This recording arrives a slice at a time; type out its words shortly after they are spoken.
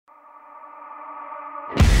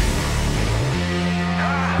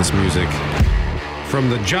this music from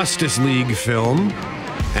the Justice League film.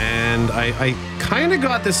 And I kind of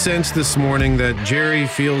got the sense this morning that Jerry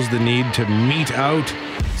feels the need to mete out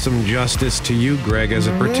some justice to you, Greg, as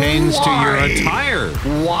it pertains to your attire.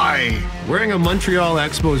 Why? Wearing a Montreal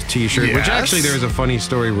Expos t-shirt, Yes. which actually there's a funny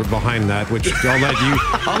story behind that, which I'll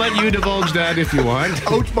let you divulge that if you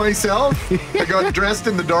want. Out myself. I got dressed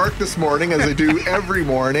in the dark this morning, as I do every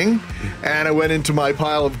morning, and I went into my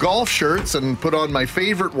pile of golf shirts and put on my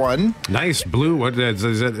favorite one. Nice blue. What is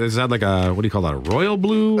that like a, what do you call that, a royal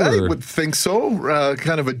blue? I Or? would think so.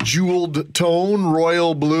 Kind of a jeweled tone,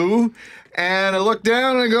 royal blue. And I look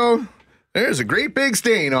down and I go, there's a great big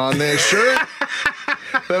stain on this shirt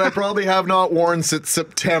that I probably have not worn since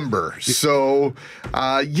September. So,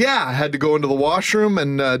 I had to go into the washroom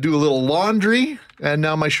and do a little laundry. And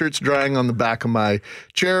now my shirt's drying on the back of my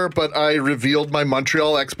chair. But I revealed my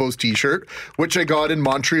Montreal Expos t-shirt, which I got in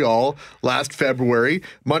Montreal last February.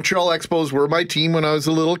 Montreal Expos were my team when I was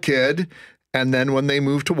a little kid. And then when they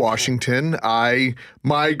moved to Washington, I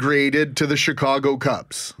migrated to the Chicago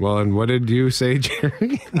Cubs. Well, and what did you say,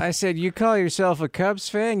 Jerry? I said, you call yourself a Cubs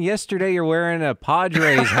fan? Yesterday you're wearing a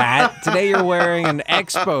Padres hat. Today you're wearing an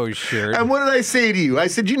Expos shirt. And what did I say to you? I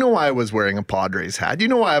said, you know why I was wearing a Padres hat? You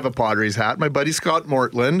know why I have a Padres hat? My buddy Scott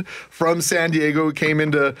Mortland from San Diego came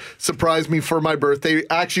in to surprise me for my birthday.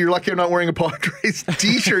 Actually, you're lucky I'm not wearing a Padres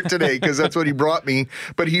t-shirt today because that's what he brought me.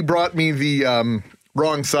 But he brought me the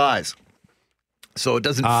wrong size. So it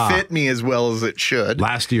doesn't fit me as well as it should.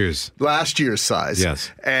 Last year's size.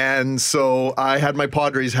 Yes. And so I had my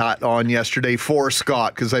Padres hat on yesterday for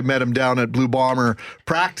Scott because I met him down at Blue Bomber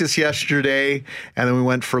practice yesterday. And then we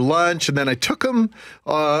went for lunch. And then I took him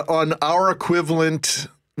on our equivalent,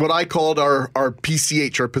 what I called our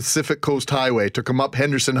PCH, our Pacific Coast Highway. Took him up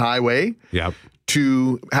Henderson Highway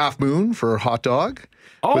to Half Moon for a hot dog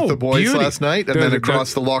with the boys last night. And then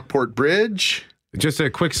across the Lockport Bridge. Just a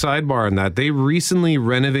quick sidebar on that. They recently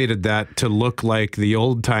renovated that to look like the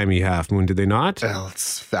old-timey Half Moon, did they not? Well,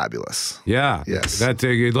 it's fabulous. Yeah. Yes. It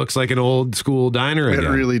looks like an old-school diner again. It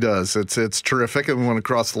really does. It's terrific. And we went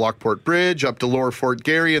across the Lockport Bridge, up to Lower Fort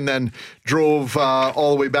Garry, and then drove all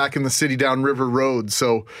the way back in the city down River Road.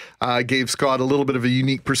 So I gave Scott a little bit of a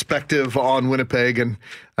unique perspective on Winnipeg, and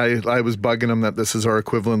I was bugging him that this is our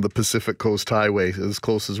equivalent of the Pacific Coast Highway, as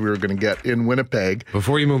close as we were going to get in Winnipeg.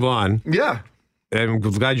 Before you move on. Yeah. I'm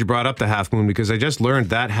glad you brought up the Half Moon because I just learned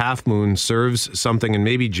that Half Moon serves something, and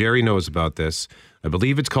maybe Jerry knows about this. I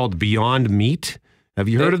believe it's called Beyond Meat. Have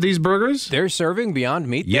you heard of these burgers? They're serving Beyond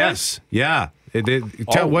Meat there? Yes. Yeah.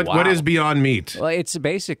 What is Beyond Meat? Well, it's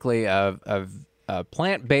basically a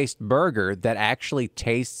plant-based burger that actually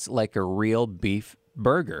tastes like a real beef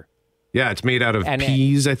burger. Yeah, it's made out of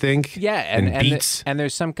peas, I think. Yeah, and beets. And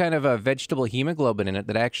there's some kind of a vegetable hemoglobin in it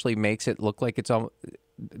that actually makes it look like it's all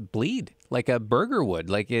bleed, like a burger would.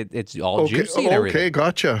 Like it's all juicy and everything. Okay,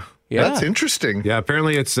 gotcha. Yeah. That's interesting. Yeah,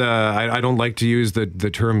 apparently it's, I don't like to use the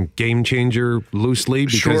term game changer loosely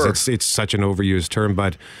because it's such an overused term,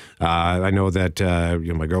 but I know that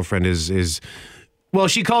my girlfriend is well,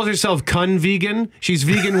 she calls herself vegan. She's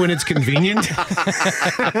vegan when it's convenient.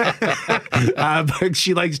 But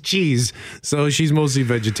she likes cheese, so she's mostly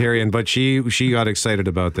vegetarian. But she got excited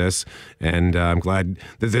about this, and I'm glad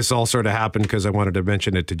that this all sort of happened because I wanted to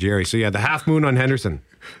mention it to Jerry. So yeah, the Half Moon on Henderson.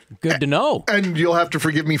 Good to know. And you'll have to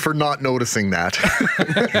forgive me for not noticing that.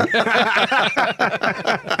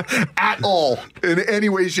 At all. In any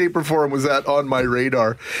way, shape, or form was that on my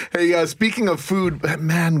radar. Hey, speaking of food,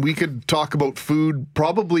 man, we could talk about food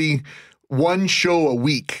probably one show a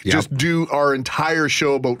week. Yep. Just do our entire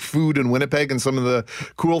show about food in Winnipeg and some of the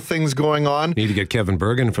cool things going on. Need to get Kevin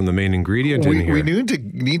Bergen from the Main Ingredient in here. We need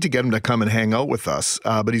to get him to come and hang out with us,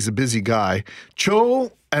 but he's a busy guy.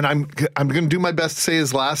 Cho, and I'm going to do my best to say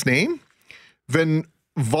his last name,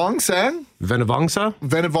 Venavongsa,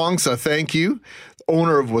 thank you.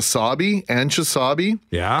 Owner of Wasabi and Chisabi.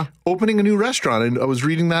 Yeah. Opening a new restaurant, and I was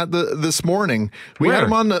reading that this morning. We had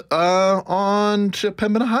him on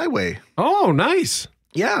Pembina Highway. Oh, nice.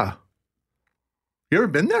 Yeah. You ever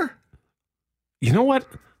been there? You know what?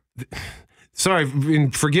 Sorry,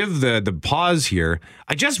 forgive the pause here.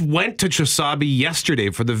 I just went to Chisabi yesterday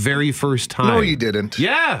for the very first time. No, you didn't.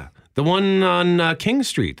 Yeah. The one on King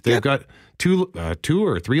Street. They've got two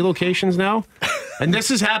or three locations now. And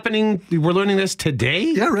this is happening, we're learning this today?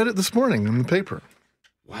 Yeah, I read it this morning in the paper.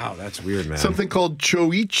 Wow, that's weird, man. Something called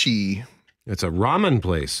Choichi. It's a ramen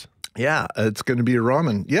place. Yeah, it's going to be a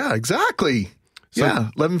ramen. Yeah, exactly. So,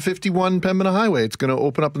 1151 Pembina Highway. It's going to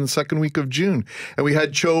open up in the second week of June. And we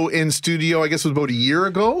had Cho in studio, I guess it was about a year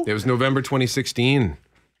ago. It was November 2016.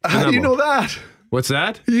 How do you know that? What's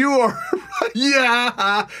that? You are,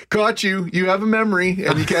 yeah, caught you. You have a memory,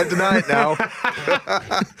 and you can't deny it now.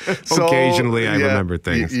 So, Occasionally, I remember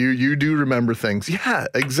things. You do remember things. Yeah,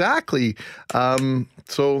 exactly.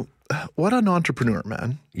 So, what an entrepreneur,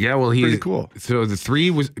 man. Yeah, well, he's pretty cool. So the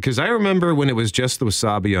 3 was, because I remember when it was just the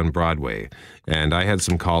Wasabi on Broadway, and I had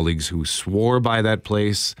some colleagues who swore by that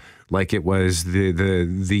place like it was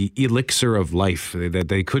the elixir of life, that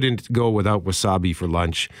they couldn't go without wasabi for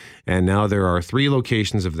lunch. And now there are 3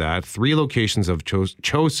 locations of that, 3 locations of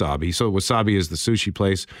Chosabi. So wasabi is the sushi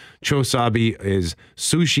place. Chosabi is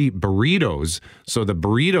sushi burritos. So the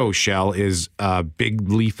burrito shell is a big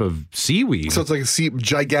leaf of seaweed. So it's like a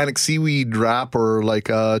gigantic seaweed wrap or like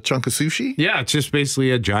a chunk of sushi? Yeah, it's just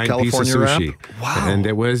basically a giant California piece of sushi. wrap? Wow. And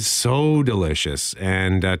it was so delicious.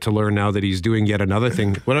 And to learn now that he's doing yet another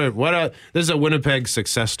thing. This is a Winnipeg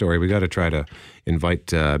success story. We got to try to invite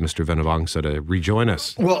Mr. Venavangsa to rejoin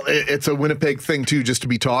us. Well, it's a Winnipeg thing, too, just to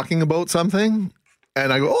be talking about something.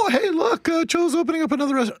 And I go, oh, hey, look, Cho's opening up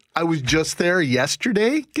another restaurant. I was just there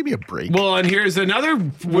yesterday. Give me a break. Well, and here's another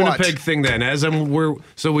Winnipeg thing then. After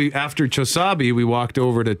Chosabi, we walked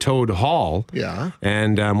over to Toad Hall. Yeah.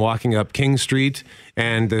 And I'm walking up King Street,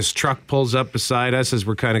 and this truck pulls up beside us as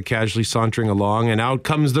we're kind of casually sauntering along, and out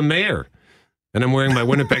comes the mayor. And I'm wearing my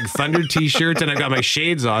Winnipeg Thunder t-shirt, and I got my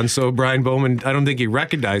shades on. So Brian Bowman, I don't think he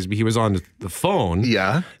recognized me. He was on the phone.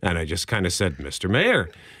 Yeah. And I just kind of said, Mr. Mayor.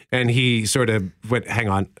 And he sort of went, hang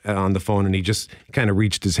on the phone, and he just kind of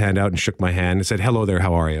reached his hand out and shook my hand and said, hello there,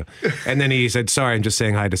 how are you? And then he said, sorry, I'm just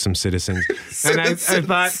saying hi to some citizens. And I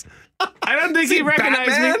thought, I don't think he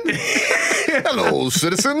recognized me. Hello,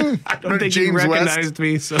 citizen. I don't think he recognized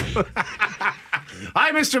me. So.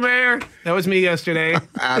 Hi, Mr. Mayor. That was me yesterday.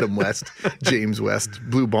 Adam West, James West,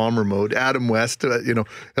 Blue Bomber mode. Adam West,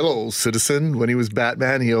 hello, citizen. When he was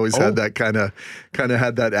Batman, he always had that kind of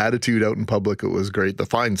had that attitude out in public. It was great. The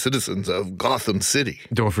fine citizens of Gotham City.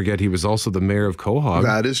 Don't forget, he was also the mayor of Quahog.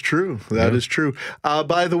 That is true. That is true.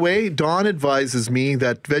 By the way, Dawn advises me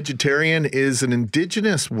that vegetarian is an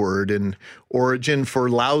indigenous word in origin for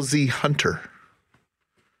lousy hunter.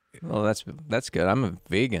 Well, that's good. I'm a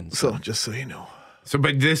vegan. So just so you know. So,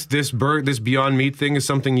 but this Beyond Meat thing is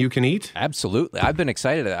something you can eat? Absolutely. I've been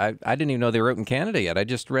excited. I didn't even know they were out in Canada yet. I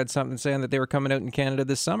just read something saying that they were coming out in Canada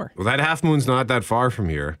this summer. Well, that Half Moon's not that far from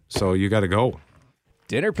here, so you got to go.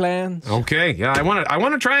 Dinner plans. Okay, yeah, I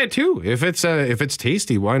want to try it too. If it's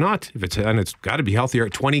tasty, why not? And it's got to be healthier.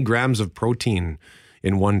 20 grams of protein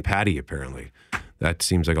in one patty, apparently. That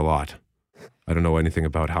seems like a lot. I don't know anything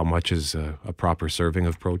about how much is a proper serving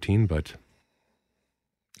of protein, but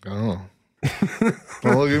I don't know.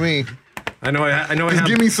 Don't look at me. I know.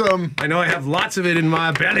 Give me some. I know I have lots of it in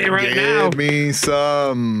my belly right now. Give me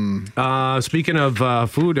some. Speaking of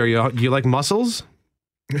food, do you like mussels?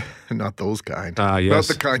 Not those kind. Yes. Not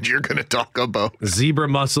the kind you're going to talk about. Zebra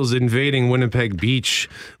mussels invading Winnipeg Beach.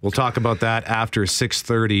 We'll talk about that after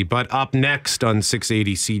 6:30. But up next on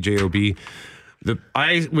 680 CJOB.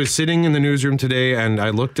 I was sitting in the newsroom today, and I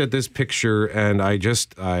looked at this picture, and I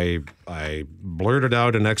blurted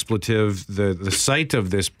out an expletive. The sight of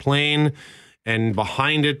this plane, and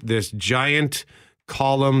behind it, this giant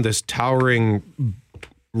column, this towering,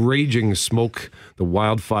 raging smoke, the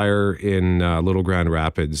wildfire in Little Grand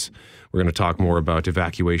Rapids. We're going to talk more about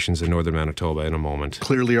evacuations in northern Manitoba in a moment.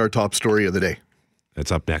 Clearly our top story of the day.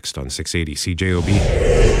 That's up next on 680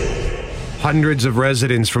 CJOB. Hundreds of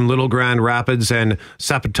residents from Little Grand Rapids and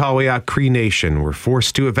Sapatawiak Cree Nation were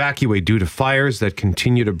forced to evacuate due to fires that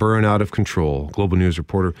continue to burn out of control. Global News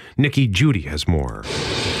reporter Nikki Judy has more.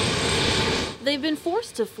 They've been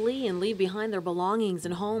forced to flee and leave behind their belongings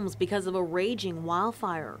and homes because of a raging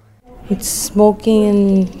wildfire. It's smoking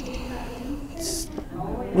and it's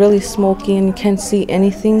really smoky and can't see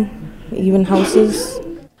anything, even houses.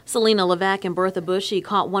 Selena Levesque and Bertha Bushy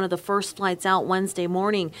caught one of the first flights out Wednesday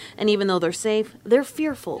morning, and even though they're safe, they're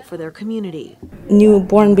fearful for their community.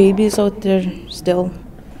 Newborn babies out there still.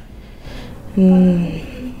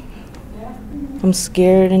 I'm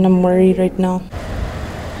scared and I'm worried right now.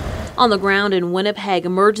 On the ground in Winnipeg,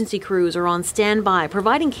 emergency crews are on standby,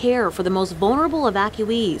 providing care for the most vulnerable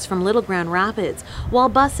evacuees from Little Grand Rapids, while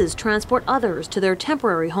buses transport others to their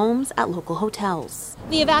temporary homes at local hotels.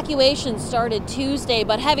 The evacuation started Tuesday,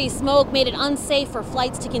 but heavy smoke made it unsafe for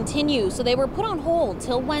flights to continue, so they were put on hold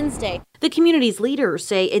till Wednesday. The community's leaders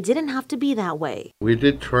say it didn't have to be that way. We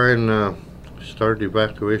did try and start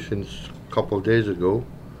evacuations a couple of days ago,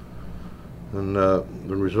 and the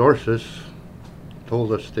resources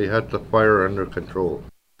told us they had the fire under control.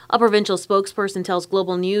 A provincial spokesperson tells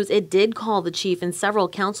Global News it did call the chief and several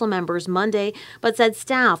council members Monday, but said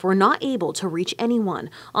staff were not able to reach anyone.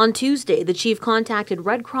 On Tuesday, the chief contacted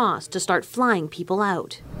Red Cross to start flying people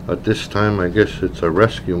out. At this time, I guess it's a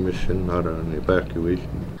rescue mission, not an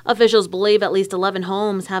evacuation. Officials believe at least 11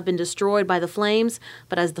 homes have been destroyed by the flames,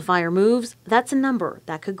 but as the fire moves, that's a number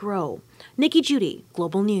that could grow. Nikki Judy,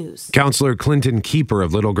 Global News. Councillor Clinton Keeper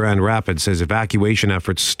of Little Grand Rapids says evacuation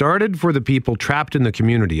efforts started for the people trapped in the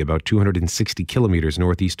community about 260 kilometers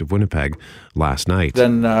northeast of Winnipeg last night.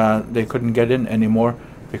 Then they couldn't get in anymore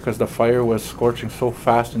because the fire was scorching so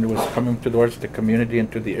fast and it was coming towards the community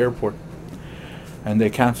and to the airport. And they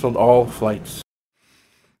canceled all flights.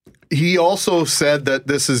 He also said that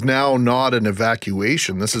this is now not an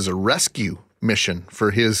evacuation. This is a rescue mission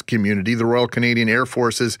for his community. The Royal Canadian Air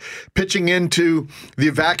Force is pitching into the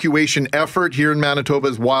evacuation effort here in Manitoba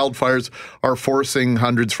as wildfires are forcing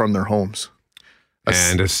hundreds from their homes.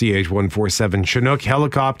 And a CH-147 Chinook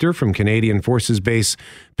helicopter from Canadian Forces Base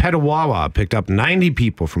Petawawa picked up 90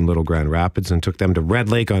 people from Little Grand Rapids and took them to Red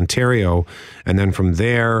Lake, Ontario. And then from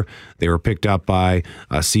there, they were picked up by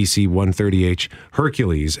a CC-130H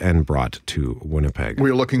Hercules and brought to Winnipeg.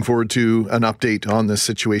 We're looking forward to an update on this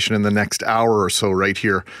situation in the next hour or so right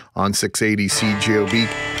here on 680 CJOB.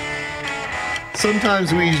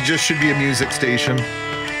 Sometimes we just should be a music station.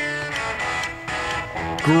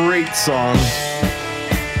 Great song.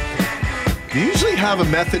 You usually have a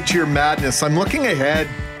method to your madness. I'm looking ahead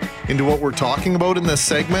into what we're talking about in this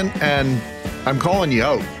segment, and I'm calling you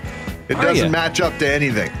out. It doesn't match up to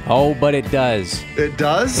anything. Oh, but it does. It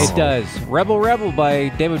does? It does. Rebel Rebel by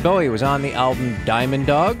David Bowie was on the album Diamond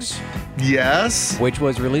Dogs. Yes. Which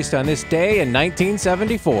was released on this day in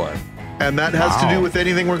 1974. And that has to do with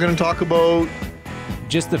anything we're going to talk about?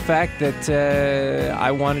 Just the fact that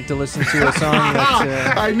I wanted to listen to a song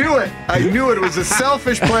that... I knew it. I knew it. It was a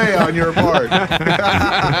selfish play on your part.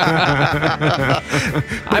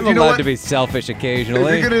 I'm allowed to be selfish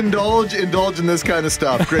occasionally. If you're going to indulge in this kind of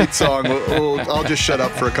stuff. Great song. I'll just shut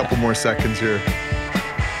up for a couple more seconds here.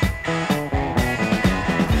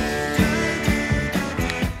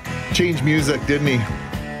 Changed music, didn't he?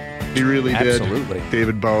 He really did. Absolutely.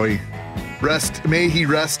 David Bowie. May he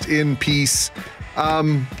rest in peace.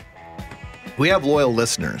 We have loyal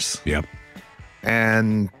listeners. Yep.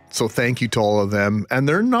 And so thank you to all of them. And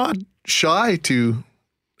they're not shy to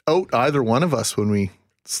out either one of us when we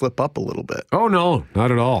slip up a little bit. Oh, no,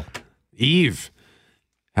 not at all. Eve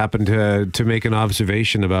happened to make an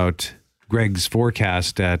observation about Greg's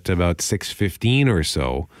forecast at about 6:15 or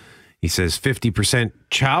so. He says 50%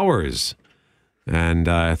 showers. And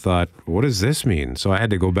I thought, what does this mean? So I had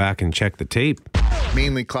to go back and check the tape.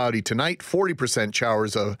 Mainly cloudy tonight, 40%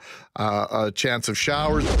 showers, a chance of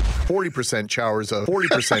showers, 40% showers,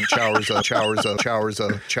 40%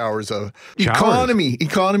 showers.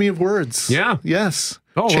 Economy of words. Yeah. Yes.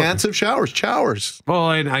 Oh, chance of showers. Well,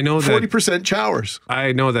 I know that 40% showers.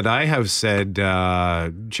 I know that I have said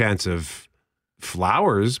chance of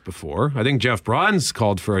flowers before. I think Jeff Braun's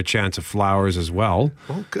called for a chance of flowers as well.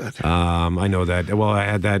 Oh, good. I know that. Well, I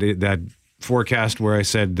had that forecast where I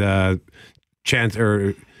said chance,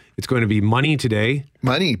 or it's going to be money today.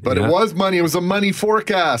 Money, but It was money. It was a money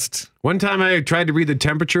forecast. One time I tried to read the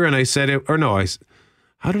temperature and I said it, or no,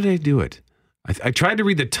 how did I do it? I tried to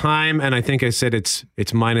read the time and I think I said it's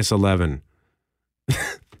minus 11.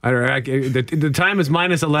 The time is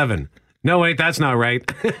minus 11. No, wait, that's not right.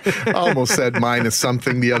 I almost said minus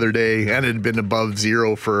something the other day, and it had been above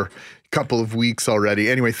zero for a couple of weeks already.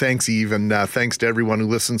 Anyway, thanks, Eve, and thanks to everyone who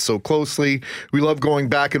listens so closely. We love going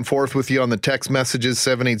back and forth with you on the text messages,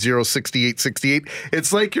 780-6868.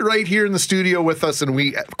 It's like you're right here in the studio with us, and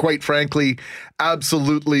we, quite frankly,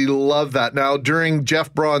 absolutely love that. Now, during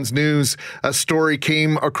Jeff Braun's news, a story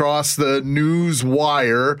came across the news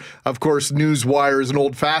wire. Of course, news wire is an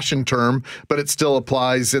old-fashioned term, but it still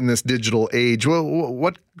applies in this digital age.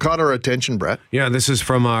 What caught our attention, Brett? Yeah, this is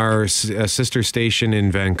from our sister station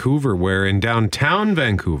in Vancouver, where in downtown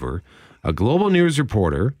Vancouver, a Global News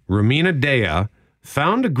reporter, Romina Dea,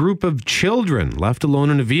 found a group of children left alone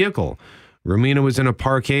in a vehicle. Romina was in a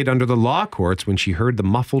parkade under the law courts when she heard the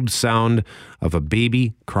muffled sound of a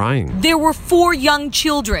baby crying. There were 4 young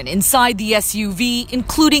children inside the SUV,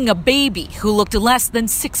 including a baby who looked less than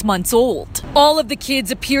 6 months old. All of the kids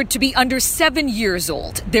appeared to be under 7 years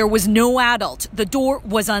old. There was no adult. The door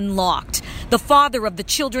was unlocked. The father of the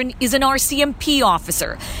children is an RCMP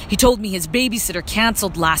officer. He told me his babysitter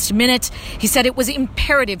canceled last minute. He said it was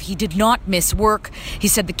imperative he did not miss work. He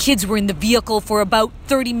said the kids were in the vehicle for about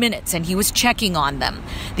 30 minutes and he was checking on them.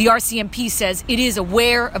 The RCMP says it is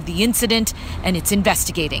aware of the incident and it's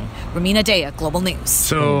investigating. Romina Dea, Global News.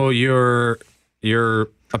 So you're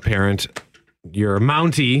a parent, you're a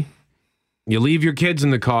Mountie, you leave your kids in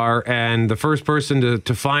the car, and the first person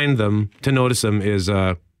to find them, to notice them, is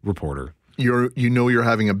a reporter. You're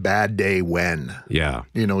having a bad day when. Yeah.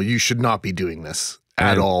 You should not be doing this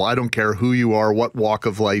at all. I don't care who you are, what walk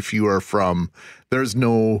of life you are from. There's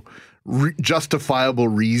no justifiable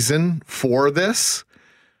reason for this.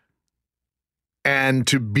 And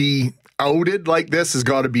to be outed like this has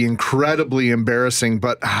got to be incredibly embarrassing,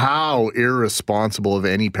 but how irresponsible of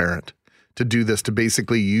any parent to do this, to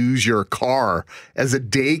basically use your car as a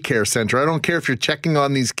daycare center. I don't care if you're checking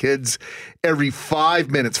on these kids every 5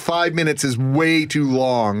 minutes. 5 minutes is way too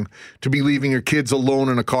long to be leaving your kids alone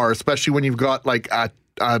in a car, especially when you've got like a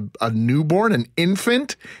newborn, an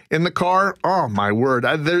infant in the car. Oh, my word.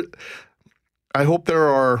 I hope there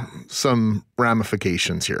are some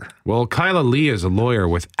ramifications here. Well, Kyla Lee is a lawyer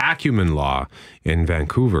with Acumen Law in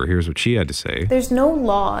Vancouver. Here's what she had to say. There's no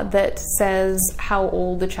law that says how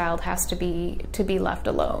old the child has to be left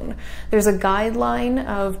alone. There's a guideline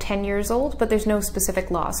of 10 years old, but there's no specific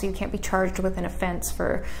law. So you can't be charged with an offense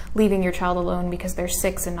for leaving your child alone because they're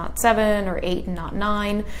 6 and not 7 or 8 and not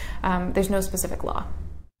 9. There's no specific law.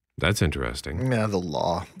 That's interesting. Yeah, the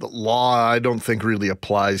law I don't think really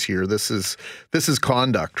applies here. This is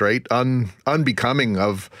conduct, right? Unbecoming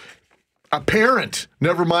of a parent,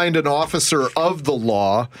 never mind an officer of the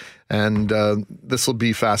law. And this will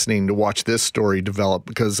be fascinating to watch this story develop,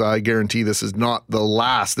 because I guarantee this is not the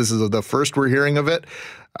last. This is the first we're hearing of it.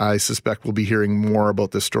 I suspect we'll be hearing more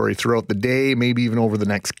about this story throughout the day, maybe even over the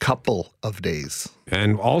next couple of days.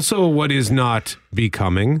 And also, what is not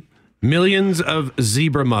becoming? Millions of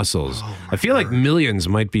zebra mussels. I feel like millions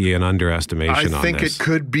might be an underestimation on this. I think it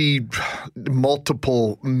could be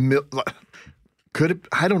multiple.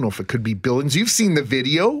 I don't know if it could be billions. You've seen the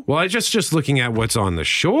video. Well, just looking at what's on the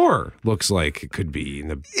shore looks like it could be in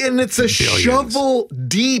the and it's a billions. Shovel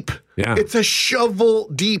deep. Yeah. It's a shovel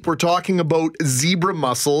deep. We're talking about zebra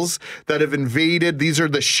mussels that have invaded. These are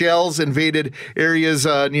the shells invaded areas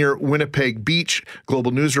near Winnipeg Beach.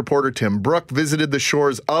 Global News reporter Tim Brook visited the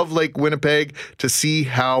shores of Lake Winnipeg to see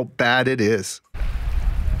how bad it is.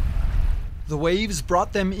 The waves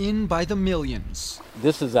brought them in by the millions.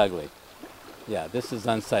 This is ugly. Yeah, this is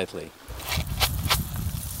unsightly.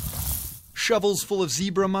 Shovels full of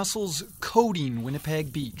zebra mussels coating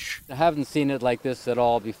Winnipeg Beach. I haven't seen it like this at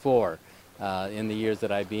all before in the years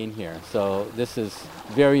that I've been here. So this is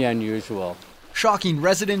very unusual. Shocking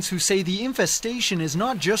residents who say the infestation is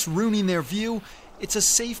not just ruining their view, it's a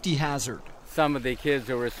safety hazard. Some of the kids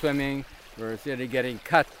who were swimming were getting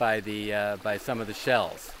cut by some of the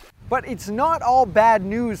shells. But it's not all bad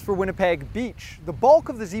news for Winnipeg Beach. The bulk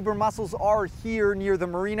of the zebra mussels are here near the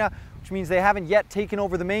marina, which means they haven't yet taken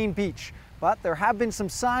over the main beach. But there have been some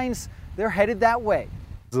signs they're headed that way.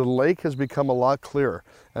 The lake has become a lot clearer,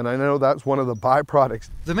 and I know that's one of the byproducts.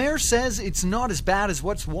 The mayor says it's not as bad as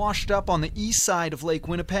what's washed up on the east side of Lake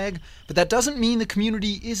Winnipeg, but that doesn't mean the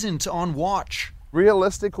community isn't on watch.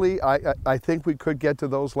 Realistically, I think we could get to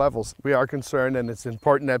those levels. We are concerned, and it's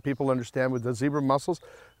important that people understand with the zebra mussels,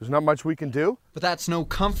 there's not much we can do. But that's no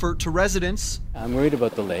comfort to residents. I'm worried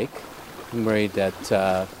about the lake. I'm worried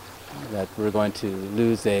that we're going to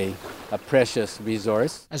lose a precious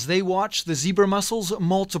resource. As they watch the zebra mussels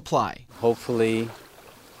multiply. Hopefully,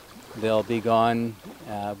 they'll be gone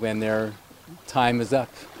when their time is up.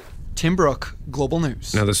 Tim Brook, Global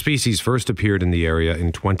News. Now, the species first appeared in the area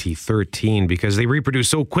in 2013 because they reproduce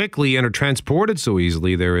so quickly and are transported so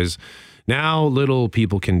easily. There is now little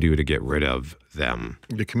people can do to get rid of them.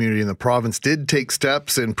 The community in the province did take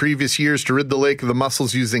steps in previous years to rid the lake of the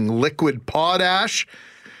mussels using liquid potash,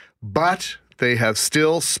 but they have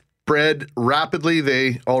still spread rapidly.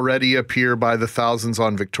 They already appear by the thousands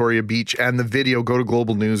on Victoria Beach, and the video, go to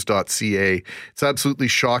globalnews.ca. It's absolutely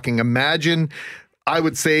shocking. Imagine, I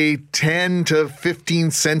would say 10 to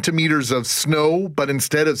 15 centimeters of snow, but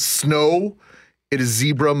instead of snow, it is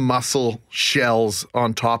zebra mussel shells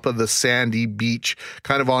on top of the sandy beach,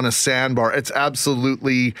 kind of on a sandbar. It's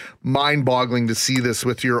absolutely mind-boggling to see this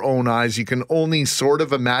with your own eyes. You can only sort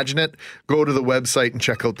of imagine it. Go to the website and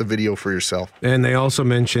check out the video for yourself. And they also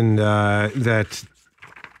mentioned that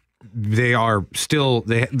they are still,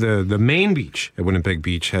 the main beach at Winnipeg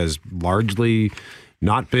Beach has largely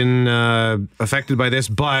not been affected by this,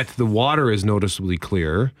 but the water is noticeably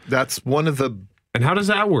clear. That's one of the And how does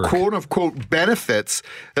that work? Quote unquote benefits.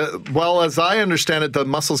 Well, as I understand it, the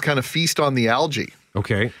mussels kind of feast on the algae.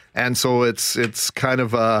 Okay. And so it's kind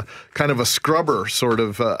of a scrubber sort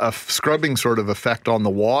of a scrubbing sort of effect on the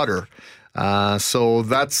water. So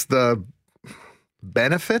that's the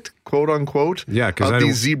benefit, quote unquote, of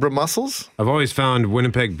these zebra mussels. I've always found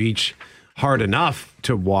Winnipeg Beach hard enough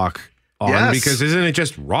to walk on because isn't it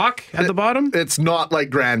just rock at the bottom? It's not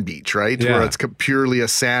like Grand Beach, right? Yeah. Where it's purely a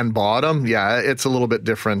sand bottom. Yeah, it's a little bit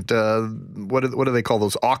different. What do they call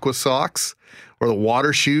those? Aqua socks or the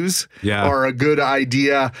water shoes are a good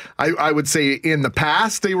idea. I would say in the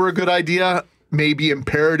past they were a good idea. Maybe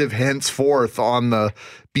imperative henceforth on the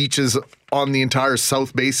beaches on the entire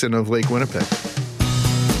south basin of Lake Winnipeg.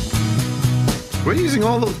 We're using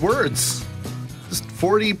all those words. Just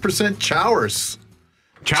 40% showers.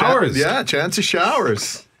 Showers? Chance of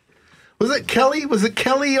showers. Was it Kelly? Was it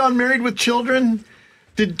Kelly on Married with Children?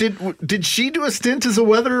 Did she do a stint as a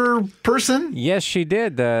weather person? Yes, she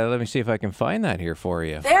did. Let me see if I can find that here for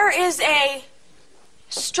you. There is a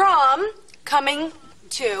storm coming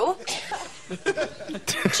to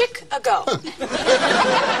Chicago.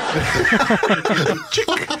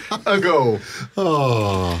 Chicago.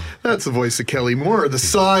 Oh, that's the voice of Kelly Moore. The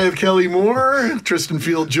sigh of Kelly Moore. Tristan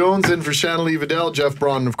Field-Jones in for Shanley Vidal. Jeff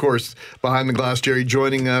Braun, of course, behind the glass. Jerry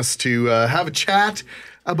joining us to have a chat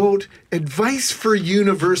about advice for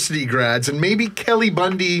university grads. And maybe Kelly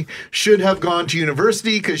Bundy should have gone to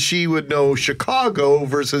university because she would know Chicago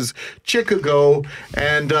versus Chicago.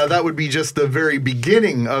 And that would be just the very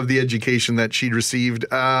beginning of the education that she'd received.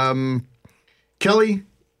 Kelly,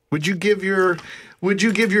 would you give your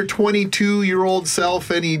 22-year-old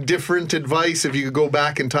self any different advice if you could go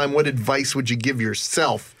back in time? What advice would you give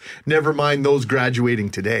yourself? Never mind those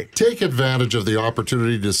graduating today. Take advantage of the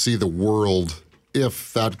opportunity to see the world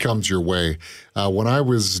if that comes your way. When I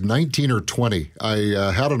was 19 or 20,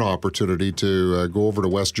 I had an opportunity to go over to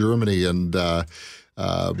West Germany and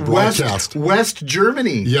broadcast. West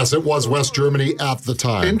Germany? Yes, it was West Germany at the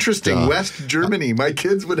time. Interesting. West Germany. My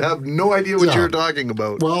kids would have no idea what you're talking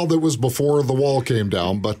about. Well, that was before the wall came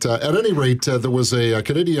down. But at any rate, there was a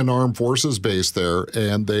Canadian Armed Forces base there,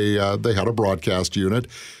 and they had a broadcast unit.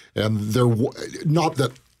 And there, not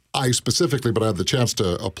that I specifically, but I had the chance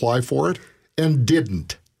to apply for it. And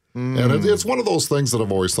didn't. And it's one of those things that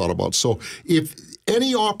I've always thought about. So if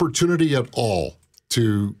any opportunity at all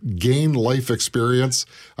to gain life experience,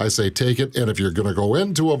 I say take it. And if you're going to go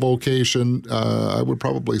into a vocation, I would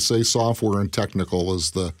probably say software and technical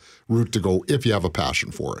is the route to go if you have a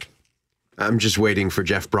passion for it. I'm just waiting for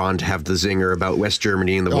Jeff Braun to have the zinger about West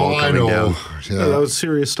Germany and the wall coming down. Yeah, that was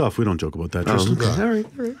serious stuff. We don't joke about that. Okay. All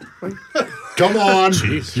right. Come on.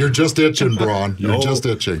 You're just itching, Braun. You're just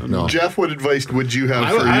itching. No. Jeff, what advice would you have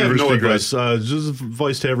for I have university no grads? advice. Just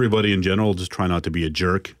advice to everybody in general. Just try not to be a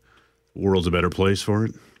jerk. The world's a better place for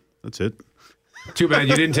it. That's it. Too bad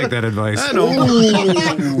you didn't take that advice. I know.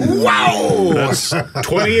 Wow. That's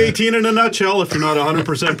 2018 in a nutshell. If you're not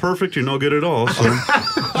 100% perfect, you're no good at all. So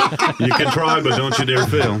you can try, but don't you dare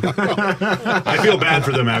fail. I feel bad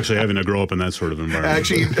for them actually having to grow up in that sort of environment.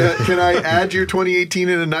 Actually, can I add your 2018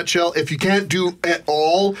 in a nutshell? If you can't do at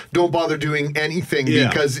all, don't bother doing anything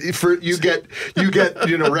because you get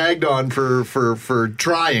ragged on for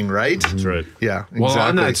trying, right? That's right. Yeah. Exactly. Well,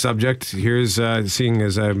 on that subject, here's seeing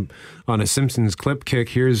as I'm on a Simpsons clip kick,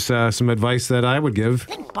 here's some advice that I would give.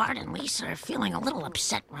 I think Bart and Lisa are feeling a little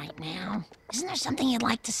upset right now. Isn't there something you'd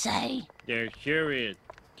like to say? There sure is.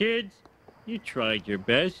 Kids, you tried your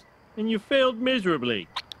best, and you failed miserably.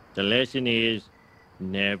 The lesson is,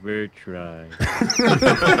 never try.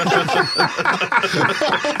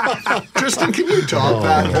 Tristan, can you top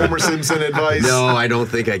that Homer Simpson advice? No, I don't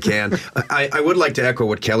think I can. I would like to echo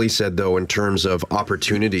what Kelly said, though, in terms of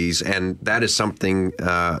opportunities, and that is something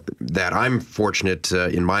that I'm fortunate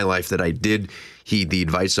in my life that I did heed the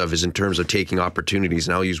advice of, is in terms of taking opportunities.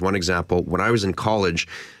 And I'll use one example. When I was in college,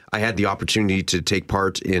 I had the opportunity to take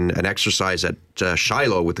part in an exercise at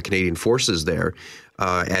Shiloh with the Canadian Forces there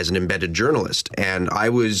as an embedded journalist. And I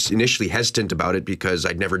was initially hesitant about it because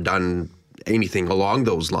I'd never done anything along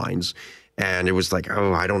those lines. And it was like,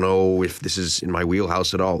 oh, I don't know if this is in my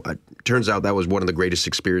wheelhouse at all. It turns out that was one of the greatest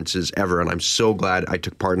experiences ever. And I'm so glad I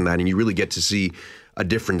took part in that. And you really get to see a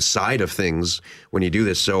different side of things when you do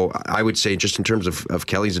this. So I would say, just in terms of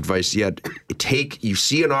Kelly's advice, you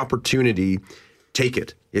see an opportunity, take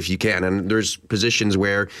it if you can. And there's positions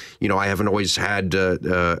where, I haven't always had,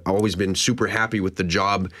 always been super happy with the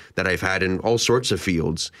job that I've had in all sorts of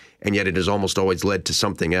fields, and yet it has almost always led to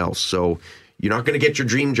something else. So, You're not going to get your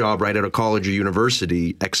dream job right out of college or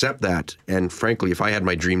university. Accept that. And frankly, if I had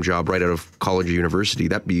my dream job right out of college or university,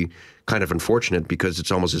 that'd be kind of unfortunate because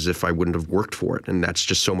it's almost as if I wouldn't have worked for it. And that's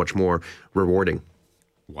just so much more rewarding.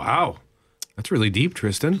 Wow. That's really deep,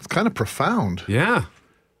 Tristan. It's kind of profound. Yeah.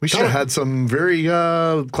 We should have had some very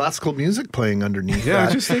classical music playing underneath Yeah, that. I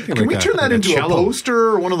was just thinking Can like we a- turn that like a into a cello. poster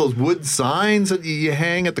or one of those wood signs that you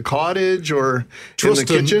hang at the cottage or in the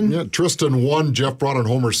kitchen? Yeah, Tristan won. Jeff Braun and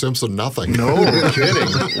Homer Simpson nothing. No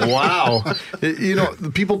kidding. Wow.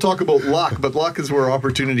 The people talk about luck, but luck is where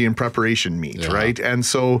opportunity and preparation meet, right? And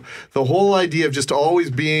so the whole idea of just always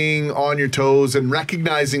being on your toes and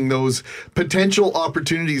recognizing those potential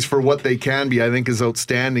opportunities for what they can be, I think is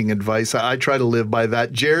outstanding advice. I try to live by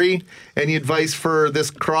that. Jerry, any advice for this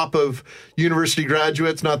crop of university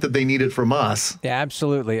graduates? Not that they need it from us. Yeah,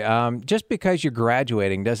 absolutely. Just because you're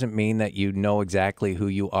graduating doesn't mean that you know exactly who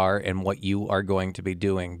you are and what you are going to be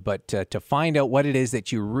doing. But to find out what it is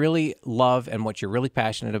that you really love and what you're really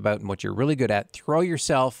passionate about and what you're really good at, throw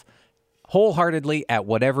yourself wholeheartedly at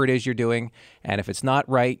whatever it is you're doing. And if it's not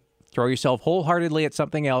right, throw yourself wholeheartedly at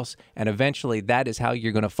something else. And eventually that is how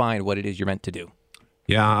you're going to find what it is you're meant to do.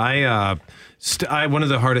 Yeah, I one of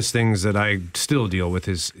the hardest things that I still deal with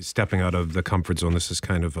is stepping out of the comfort zone. This is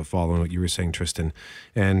kind of a following what you were saying, Tristan.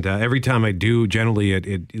 And every time I do, generally, it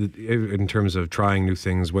in terms of trying new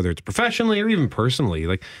things, whether it's professionally or even personally,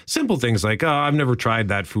 like simple things like, oh, I've never tried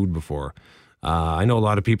that food before. I know a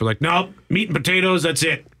lot of people are like, nope, meat and potatoes, that's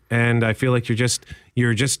it. And I feel like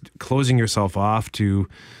you're just closing yourself off to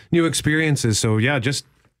new experiences. So yeah, just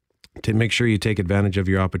to make sure you take advantage of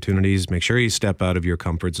your opportunities, make sure you step out of your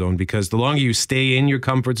comfort zone, because the longer you stay in your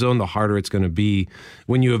comfort zone, the harder it's going to be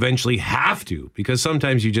when you eventually have to, because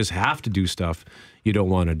sometimes you just have to do stuff you don't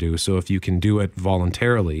want to do. So if you can do it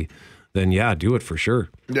voluntarily, then yeah, do it for sure.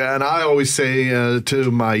 Yeah, and I always say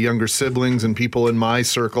to my younger siblings and people in my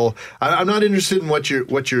circle, I'm not interested in what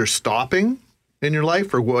you're stopping in your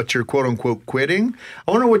life or what you're quote unquote quitting.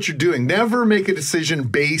 I want to know what you're doing. Never make a decision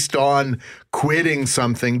based on quitting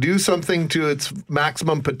something. Do something to its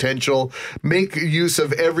maximum potential. Make use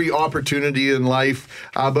of every opportunity in life,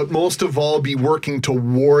 but most of all, be working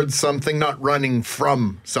towards something, not running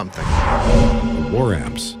from something. War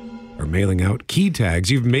Amps are mailing out key tags.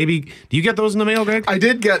 Do you get those in the mail, Greg? I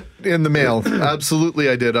did get in the mail. Absolutely,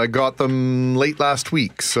 I did. I got them late last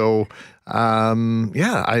week. So,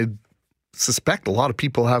 I suspect a lot of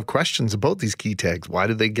people have questions about these key tags. Why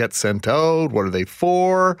do they get sent out? What are they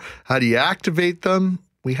for? How do you activate them?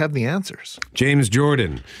 We have the answers. James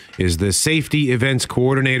Jordan is the safety events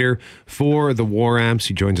coordinator for the War Amps.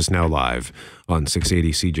 He joins us now live on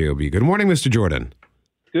 680 CJOB. Good morning, Mr. Jordan.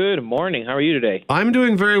 Good morning. How are you today? I'm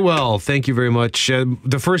doing very well. Thank you very much.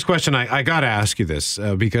 The first question, I got to ask you this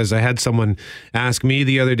because I had someone ask me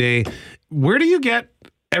the other day, where do you get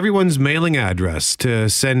everyone's mailing address to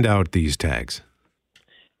send out these tags?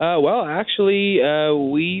 Well, actually,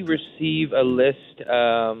 we receive a list,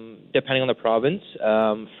 depending on the province,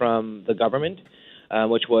 from the government,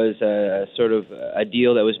 which was sort of a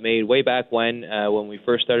deal that was made way back when we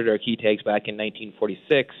first started our key tags back in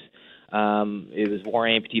 1946. It was war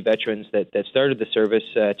amputee veterans that started the service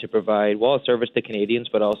to provide, a service to Canadians,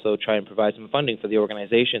 but also try and provide some funding for the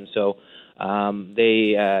organization. So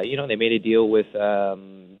they made a deal with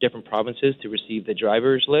different provinces to receive the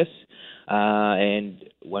drivers list. And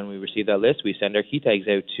when we receive that list, we send our key tags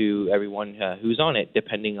out to everyone who's on it,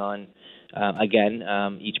 depending on,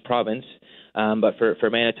 each province. But for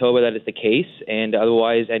Manitoba, that is the case. And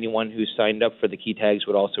otherwise, anyone who signed up for the key tags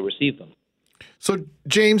would also receive them. So,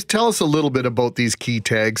 James, tell us a little bit about these key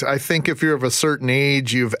tags. I think if you're of a certain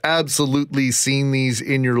age, you've absolutely seen these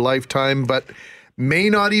in your lifetime, but may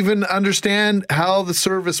not even understand how the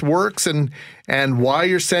service works and why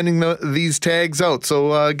you're sending these tags out.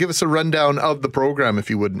 So give us a rundown of the program, if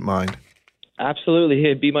you wouldn't mind. Absolutely.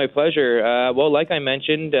 It'd be my pleasure. Like I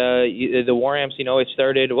mentioned, the War Amps, it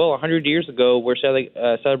started, 100 years ago. We're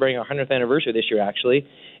celebrating our 100th anniversary this year, actually.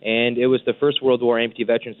 And it was the first World War amputee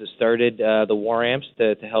veterans that started the War Amps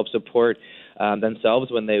to help support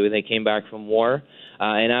themselves when they came back from war.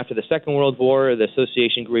 And after the Second World War, the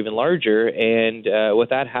association grew even larger. And with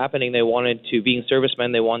that happening, being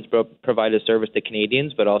servicemen, they wanted to provide a service to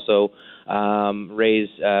Canadians, but also raise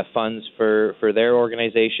funds for their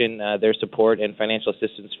organization, their support, and financial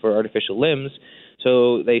assistance for artificial limbs.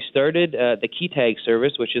 So they started the Key Tag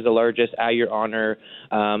service, which is the largest At Your Honor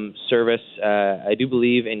service, I do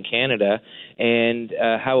believe, in Canada. And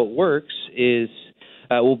how it works is,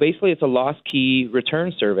 basically it's a lost key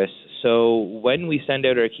return service. So when we send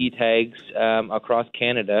out our key tags across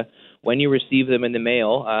Canada, when you receive them in the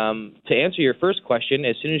mail, to answer your first question,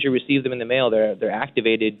 as soon as you receive them in the mail, they're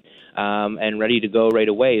activated and ready to go right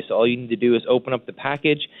away. So all you need to do is open up the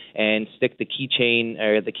package and stick the keychain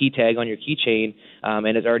or the key tag on your keychain,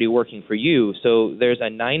 and it's already working for you. So there's a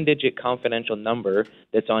 9-digit confidential number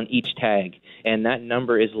that's on each tag, and that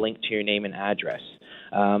number is linked to your name and address.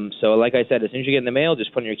 So like I said, as soon as you get in the mail,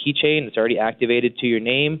 just put on your keychain. It's already activated to your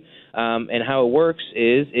name. And how it works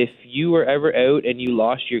is if you were ever out and you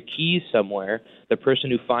lost your keys somewhere, the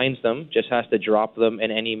person who finds them just has to drop them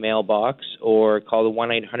in any mailbox or call the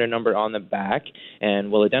 1-800 number on the back,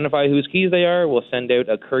 and we'll identify whose keys they are. We'll send out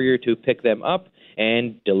a courier to pick them up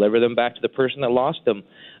and deliver them back to the person that lost them.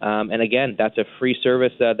 And again, that's a free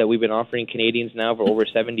service that we've been offering Canadians now for over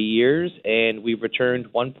 70 years, and we've returned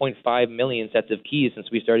 1.5 million sets of keys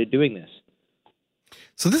since we started doing this.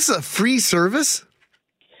 So this is a free service?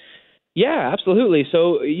 Yeah, absolutely.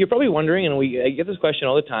 So you're probably wondering, and I get this question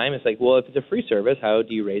all the time. It's like, well, if it's a free service, how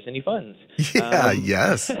do you raise any funds? Yeah,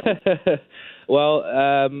 yes. Well,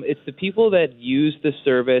 it's the people that use the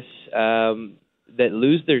service that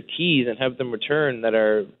lose their keys and have them returned that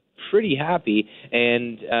are pretty happy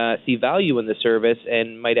and see value in the service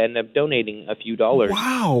and might end up donating a few dollars.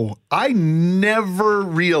 Wow. I never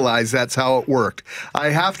realized that's how it worked. I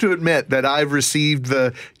have to admit that I've received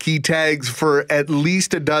the key tags for at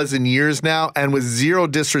least a dozen years now, and with zero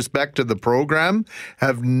disrespect to the program,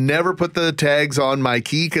 have never put the tags on my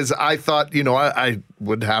key because I thought, I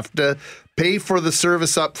would have to pay for the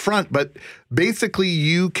service up front, but basically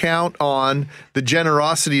you count on the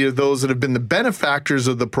generosity of those that have been the benefactors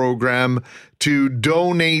of the program to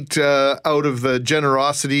donate out of the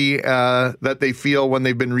generosity that they feel when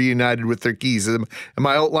they've been reunited with their keys. Am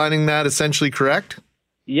I outlining that essentially correct?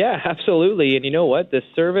 Yeah, absolutely. And you know what? This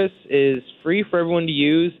service is free for everyone to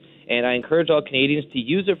use, and I encourage all Canadians to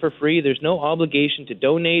use it for free. There's no obligation to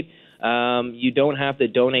donate. You don't have to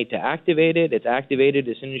donate to activate it. It's activated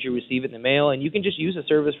as soon as you receive it in the mail, and you can just use the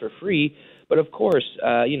service for free. But of course,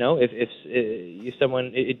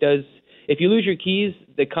 if you lose your keys,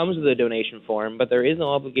 that comes with a donation form, but there is no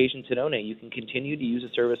obligation to donate. You can continue to use the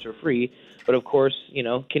service for free. But of course,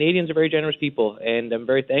 Canadians are very generous people, and I'm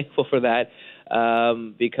very thankful for that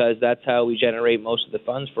because that's how we generate most of the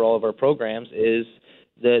funds for all of our programs is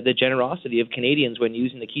the generosity of Canadians when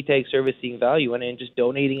using the key tag service, seeing value in it, and just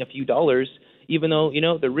donating a few dollars, even though,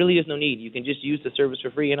 there really is no need. You can just use the service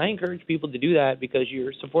for free. And I encourage people to do that because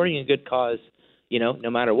you're supporting a good cause,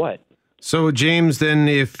 no matter what. So, James, then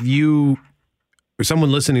if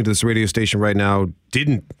someone listening to this radio station right now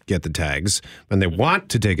didn't get the tags and they want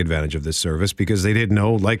to take advantage of this service because they didn't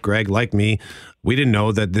know, like Greg, like me, we didn't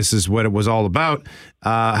know that this is what it was all about,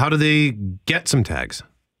 how do they get some tags?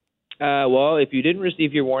 Well, if you didn't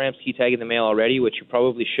receive your War Amps key tag in the mail already, which you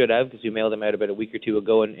probably should have because we mailed them out about a week or two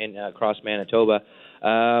ago in across Manitoba,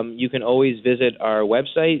 you can always visit our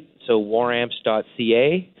website, so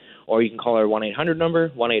waramps.ca, or you can call our 1-800 number,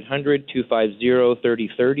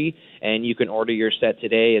 1-800-250-3030, and you can order your set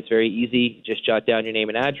today. It's very easy. Just jot down your name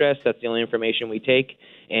and address. That's the only information we take,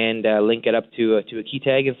 and link it up to a key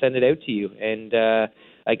tag and send it out to you. And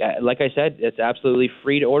like I said, it's absolutely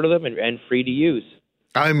free to order them and free to use.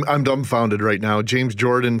 I'm dumbfounded right now. James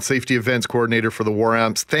Jordan, Safety Events Coordinator for the War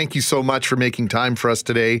Amps. Thank you so much for making time for us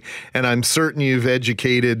today. And I'm certain you've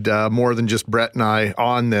educated more than just Brett and I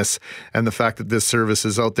on this and the fact that this service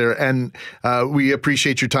is out there. And we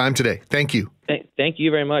appreciate your time today. Thank you. Thank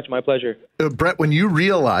you very much. My pleasure. Brett, when you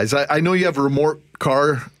realize, I know you have a remote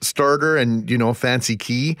car starter and, fancy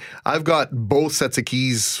key. I've got both sets of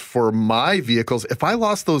keys for my vehicles. If I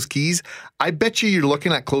lost those keys, I bet you're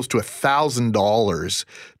looking at close to $1,000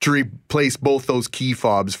 to replace both those key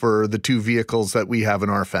fobs for the two vehicles that we have in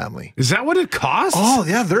our family. Is that what it costs? Oh,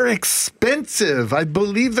 yeah, they're expensive. I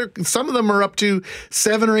believe some of them are up to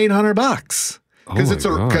 $700 or $800.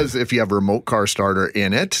 Because if you have a remote car starter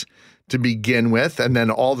in it, to begin with, and then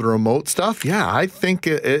all the remote stuff, I think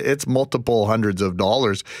it's multiple hundreds of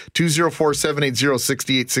dollars.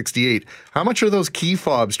 204-780-6868. How much are those key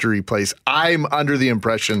fobs to replace? I'm under the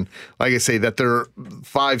impression, like I say, that they're $500,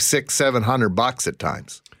 $600, $700 at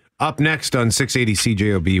times. Up next on 680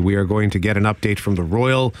 CJOB, we are going to get an update from the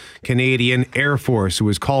Royal Canadian Air Force, who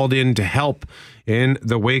was called in to help in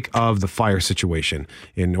the wake of the fire situation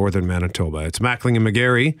in northern Manitoba. It's Mackling and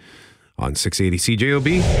McGarry on 680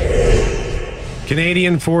 CJOB.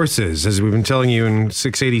 Canadian Forces, as we've been telling you in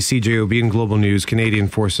 680 CJOB and Global News, Canadian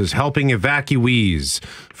Forces helping evacuees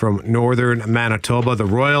from northern Manitoba. The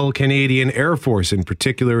Royal Canadian Air Force in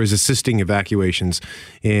particular is assisting evacuations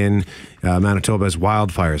in Manitoba as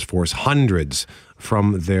wildfires force hundreds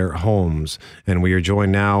from their homes. And we are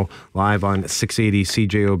joined now live on 680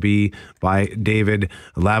 CJOB by David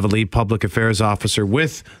Lavallee, Public Affairs Officer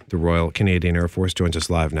with the Royal Canadian Air Force, joins us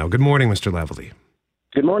live now. Good morning, Mr. Lavallee.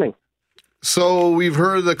 Good morning. So we've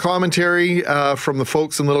heard the commentary from the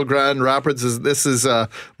folks in Little Grand Rapids. This is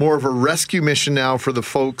more of a rescue mission now for the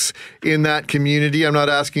folks in that community. I'm not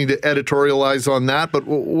asking you to editorialize on that, but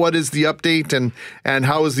what is the update and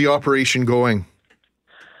how is the operation going?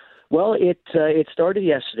 Well, it started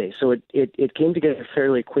yesterday, so it came together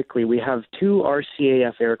fairly quickly. We have 2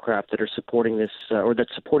 RCAF aircraft that are supporting this, or that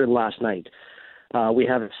supported last night.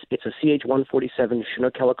 It's a CH-147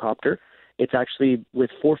 Chinook helicopter. It's actually with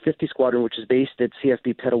 450 Squadron, which is based at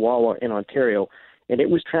CFB Petawawa in Ontario. And it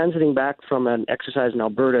was transiting back from an exercise in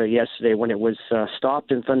Alberta yesterday when it was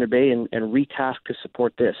stopped in Thunder Bay and retasked to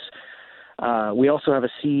support this. We also have a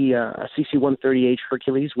CC-130H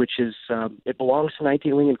Hercules, which is it belongs to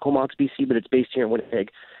 19 Wing in Comox, BC, but it's based here in Winnipeg.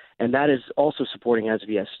 And that is also supporting as of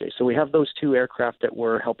yesterday. So we have those 2 aircraft that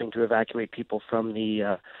were helping to evacuate people from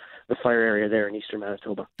the fire area there in eastern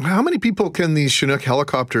Manitoba. How many people can these Chinook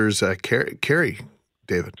helicopters carry,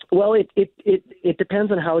 David? Well, it depends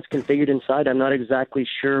on how it's configured inside. I'm not exactly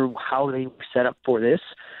sure how they were set up for this,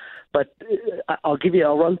 but I'll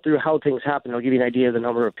run through how things happen. I'll give you an idea of the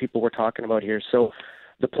number of people we're talking about here. So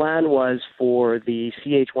the plan was for the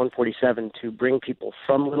CH-147 to bring people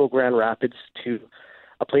from Little Grand Rapids to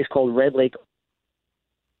a place called Red Lake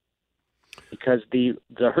because the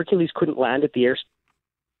Hercules couldn't land at the air.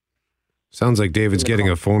 Sounds like David's getting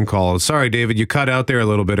a phone call. Sorry, David, you cut out there a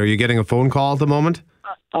little bit. Are you getting a phone call at the moment?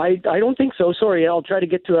 I don't think so. Sorry, I'll try to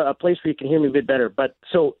get to a place where you can hear me a bit better. But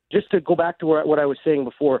so just to go back to what I was saying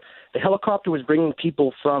before, the helicopter was bringing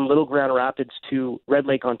people from Little Grand Rapids to Red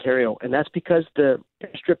Lake, Ontario, and that's because the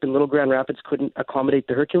airstrip in Little Grand Rapids couldn't accommodate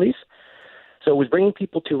the Hercules. So it was bringing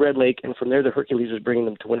people to Red Lake, and from there the Hercules was bringing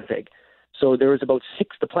them to Winnipeg. So there was about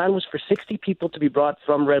the plan was for 60 people to be brought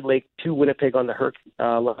from Red Lake to Winnipeg on the Herc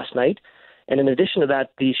last night. And in addition to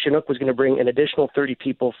that, the Chinook was going to bring an additional 30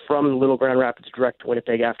 people from Little Grand Rapids direct to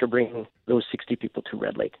Winnipeg after bringing those 60 people to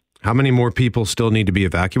Red Lake. How many more people still need to be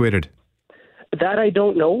evacuated? That I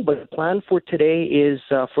don't know, but the plan for today is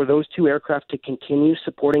for those 2 aircraft to continue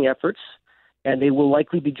supporting efforts, and they will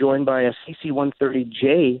likely be joined by a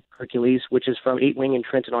CC-130J Hercules, which is from 8 Wing in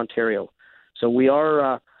Trenton, Ontario. So we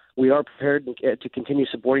are prepared to continue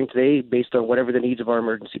supporting today based on whatever the needs of our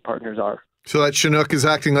emergency partners are. So that Chinook is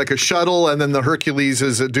acting like a shuttle, and then the Hercules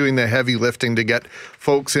is doing the heavy lifting to get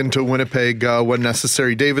folks into Winnipeg when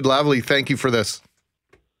necessary. David Lavallee, thank you for this.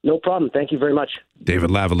 No problem. Thank you very much. David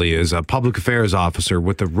Lavallee is a Public Affairs Officer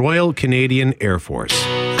with the Royal Canadian Air Force.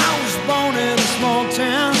 I was born in a small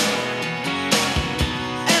town,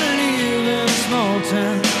 and I live in a small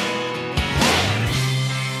town.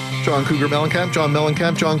 John Cougar Mellencamp, John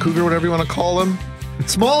Mellencamp, John Cougar, whatever you want to call him.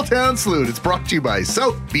 Small Town Salute. It's brought to you by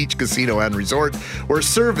South Beach Casino and Resort, where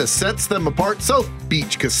service sets them apart.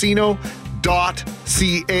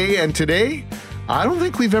 southbeachcasino.ca. And today, I don't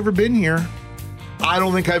think we've ever been here. I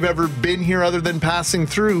don't think I've ever been here other than passing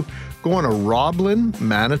through, going to Roblin,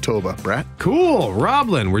 Manitoba. Brett? Cool.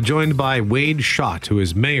 Roblin. We're joined by Wade Schott, who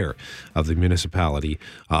is mayor of the municipality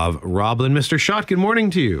of Roblin. Mr. Schott, good morning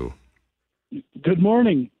to you. Good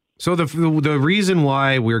morning. So the reason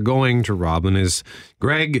why we're going to Roblin is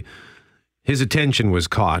Greg, his attention was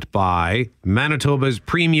caught by Manitoba's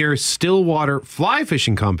premier stillwater fly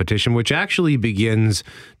fishing competition, which actually begins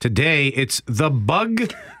today. It's the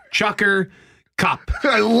Bug Chucker Cup.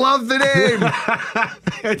 I love the name.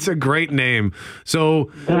 It's a great name.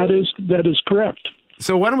 So that is correct.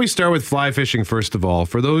 So why don't we start with fly fishing first of all,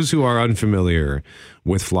 for those who are unfamiliar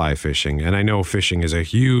with fly fishing, and I know fishing is a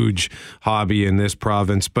huge hobby in this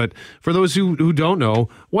province, but for those who don't know,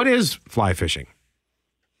 what is fly fishing?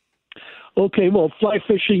 Okay, well, fly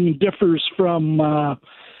fishing differs from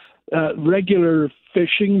regular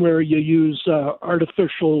fishing where you use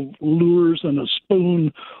artificial lures and a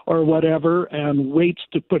spoon or whatever and weights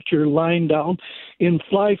to put your line down. In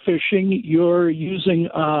fly fishing, you're using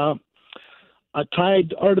a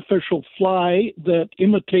tied artificial fly that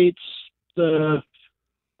imitates the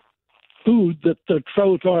food that the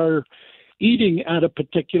trout are eating at a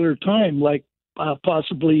particular time, like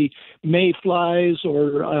possibly mayflies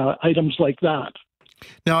or items like that.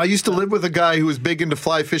 Now, I used to live with a guy who was big into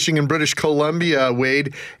fly fishing in British Columbia,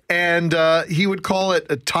 Wade, and he would call it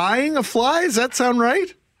a tying a fly. Does that sound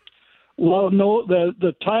right? Well, no,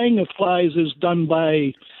 the tying of flies is done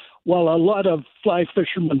by while a lot of fly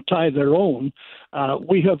fishermen tie their own,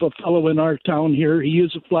 we have a fellow in our town here. He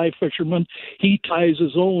is a fly fisherman. He ties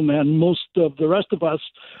his own, and most of the rest of us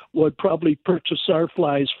would probably purchase our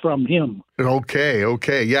flies from him.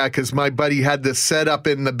 Okay. Yeah, because my buddy had this set up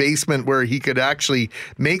in the basement where he could actually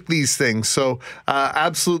make these things. So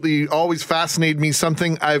absolutely always fascinated me,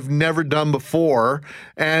 something I've never done before.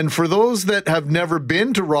 And for those that have never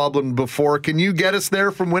been to Roblin before, can you get us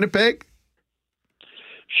there from Winnipeg?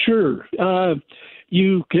 Sure.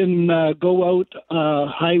 You can go out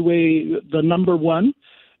highway, the number 1,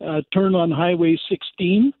 turn on Highway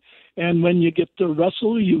 16, and when you get to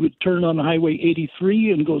Russell, you would turn on Highway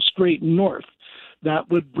 83 and go straight north. That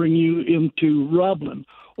would bring you into Roblin.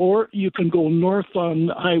 Or you can go north on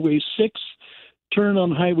Highway 6, turn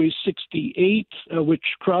on Highway 68, which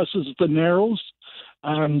crosses the Narrows,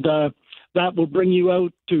 and that will bring you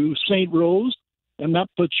out to St. Rose. And that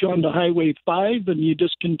puts you on to Highway 5, and you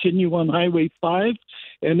just continue on Highway 5,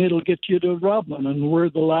 and it'll get you to Roblin. And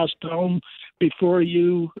we're the last town before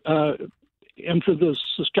you enter the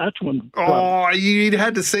Saskatchewan. Oh, you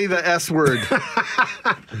had to say the S word.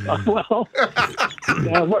 Well,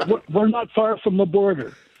 we're not far from the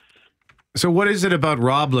border. So what is it about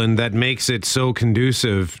Roblin that makes it so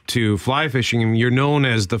conducive to fly fishing? I mean, you're known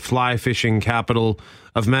as the fly fishing capital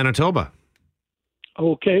of Manitoba.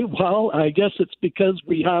 Okay, well, I guess it's because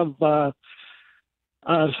we have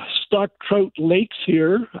stock trout lakes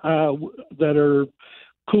here that are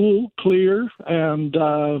cool, clear, and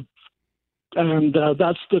that's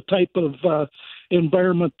the type of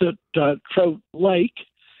environment that trout like.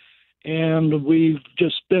 And we've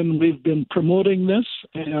been promoting this,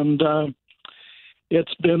 and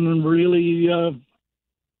it's been really a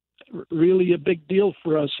big deal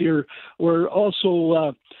for us here. We're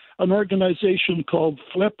also an organization called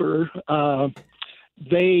Flipper.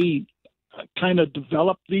 They kind of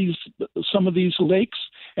develop some of these lakes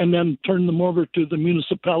and then turn them over to the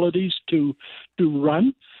municipalities to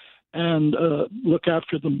run and look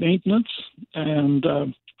after the maintenance. And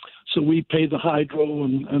so we pay the hydro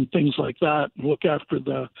and things like that, and look after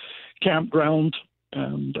the campground.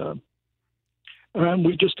 And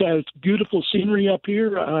we just have beautiful scenery up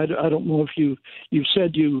here. I don't know if you've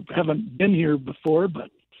said you haven't been here before,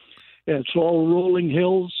 but it's all rolling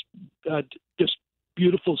hills, just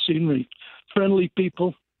beautiful scenery, friendly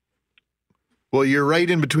people. Well, you're right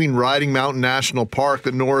in between Riding Mountain National Park,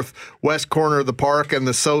 the northwest corner of the park, and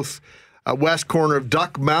the southwest corner of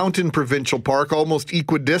Duck Mountain Provincial Park, almost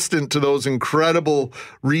equidistant to those incredible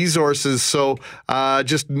resources. So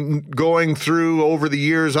just going through over the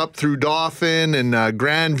years up through Dauphin, and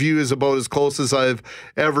Grandview is about as close as I've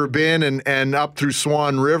ever been, and up through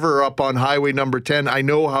Swan River up on Highway number 10. I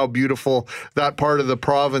know how beautiful that part of the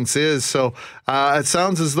province is. So it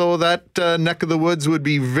sounds as though that neck of the woods would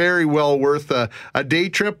be very well worth a day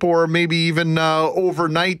trip, or maybe even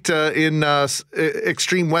overnight in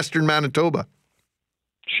extreme western Manitoba.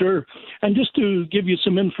 Sure. And just to give you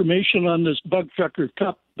some information on this Bug Chucker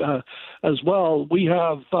Cup as well, we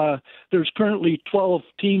have, there's currently 12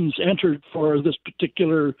 teams entered for this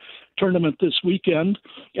particular tournament this weekend,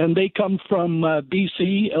 and they come from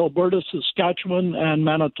BC, Alberta, Saskatchewan, and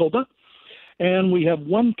Manitoba. And we have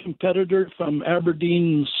one competitor from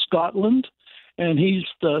Aberdeen, Scotland, and he's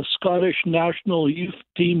the Scottish national youth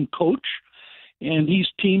team coach, and he's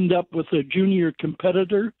teamed up with a junior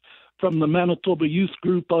competitor from the Manitoba Youth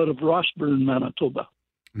Group out of Rossburn, Manitoba.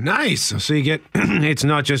 Nice. So you get, it's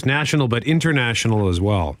not just national, but international as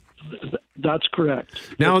well. That's correct.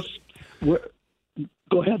 Now,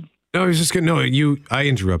 go ahead. No, I was just going to, I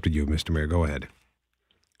interrupted you, Mr. Mayor. Go ahead.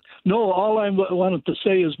 No, all I wanted to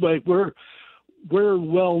say is, like, we're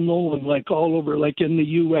well known, like, all over, like in the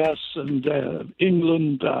U.S. and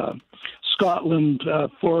England, Scotland,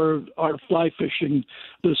 for our fly fishing,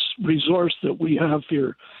 this resource that we have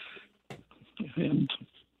here. And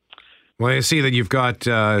well, I see that you've got,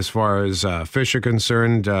 as far as fish are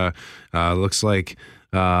concerned, looks like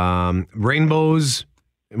rainbows.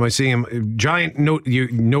 Am I seeing them?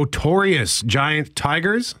 Notorious giant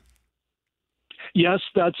tigers? Yes,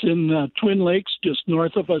 that's in Twin Lakes, just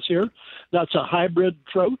north of us here. That's a hybrid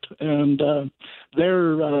trout, and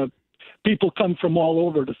people come from all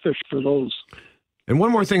over to fish for those. And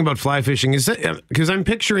one more thing about fly fishing is that, because I'm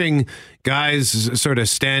picturing guys sort of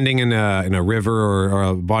standing in a river or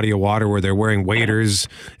a body of water where they're wearing waders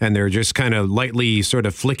and they're just kind of lightly sort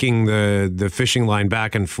of flicking the fishing line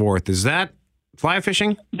back and forth. Is that fly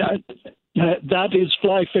fishing? That is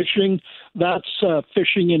fly fishing. That's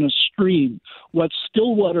fishing in a stream. What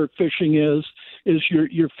stillwater fishing is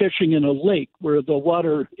you're fishing in a lake where the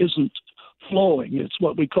water isn't flowing. It's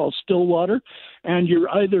what we call still water, and you're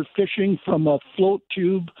either fishing from a float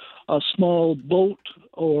tube, a small boat,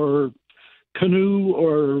 or canoe,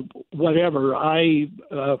 or whatever. I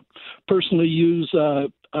personally use a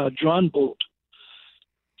drawn boat.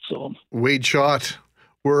 So Wade Schott.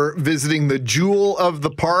 We're visiting the jewel of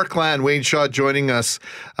the parkland. Wade Schott joining us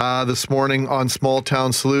this morning on Small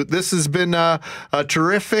Town Salute. This has been a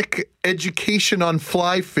terrific education on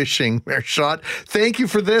fly fishing, Mayor Schott. Thank you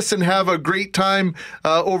for this, and have a great time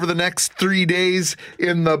over the next 3 days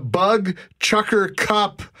in the Bug Chucker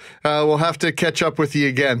Cup. We'll have to catch up with you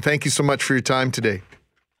again. Thank you so much for your time today.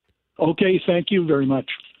 Okay, thank you very much.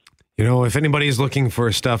 You know, if anybody's looking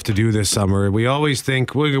for stuff to do this summer, we always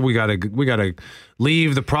think we gotta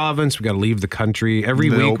leave the province, we gotta leave the country. Every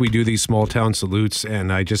week we do these small town salutes,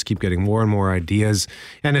 and I just keep getting more and more ideas.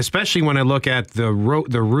 And especially when I look at the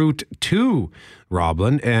route to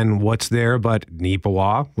Roblin and what's there but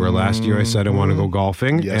Neepawa, where last year I said I want to go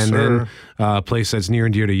golfing. Yes, and sir. then a place that's near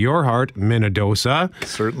and dear to your heart, Minnedosa.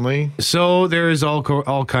 Certainly. So there's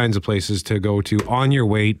all kinds of places to go to on your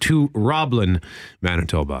way to Roblin,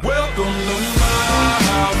 Manitoba. Welcome to my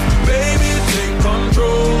house, baby, take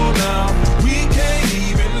control now. We can't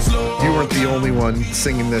even slow. You weren't the only one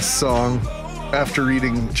singing this song after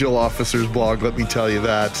reading Jill Officer's blog, let me tell you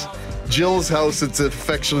that. Jill's house, it's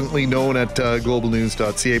affectionately known at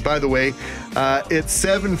globalnews.ca. By the way, it's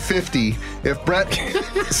 7:50. If Brett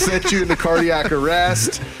set you into cardiac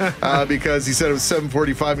arrest because he said it was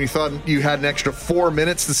 7:45 and you thought you had an extra 4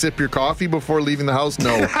 minutes to sip your coffee before leaving the house,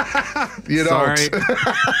 no, you don't. Sorry.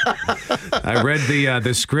 I read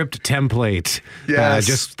the script template, Yes.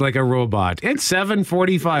 just like a robot. It's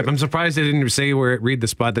 7:45. I'm surprised I didn't read the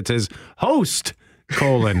spot that says host.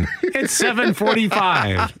 It's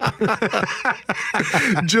 7:45.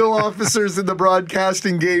 Jill Officer's in the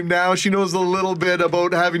broadcasting game now. She knows a little bit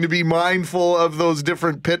about having to be mindful of those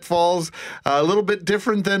different pitfalls. A little bit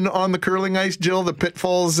different than on the curling ice, Jill, the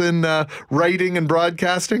pitfalls in writing and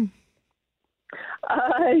broadcasting?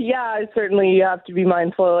 Yeah, certainly you have to be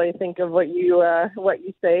mindful, I think, of what you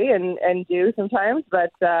say and do sometimes.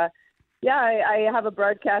 But yeah, I have a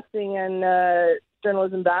broadcasting and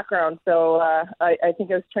journalism background, so I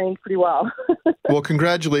think I was trained pretty well. Well,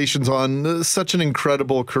 congratulations on such an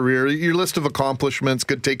incredible career. Your list of accomplishments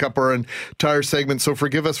could take up our entire segment, so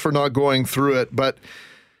forgive us for not going through it. But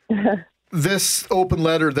this open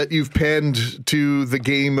letter that you've penned to the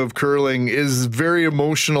game of curling is very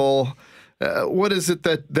emotional. What is it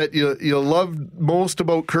that you love most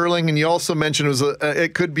about curling? And you also mentioned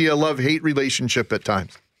it could be a love-hate relationship at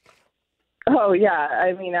times. Oh yeah,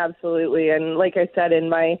 I mean absolutely, and like I said in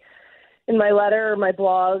my letter or my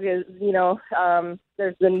blog is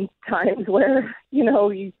there's been times where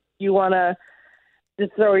you want to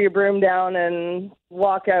just throw your broom down and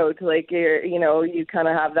walk out, like you kind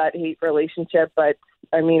of have that hate relationship, but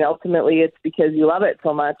I mean ultimately it's because you love it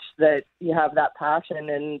so much that you have that passion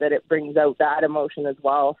and that it brings out that emotion as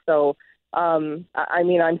well. So I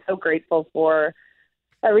mean I'm so grateful for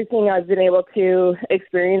everything I've been able to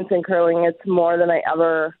experience in curling. It's more than I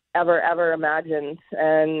ever imagined.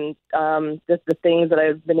 And just the things that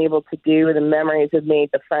I've been able to do, the memories I've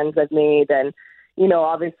made, the friends I've made, and,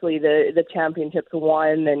 obviously the championships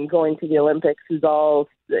won and going to the Olympics is all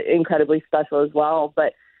incredibly special as well.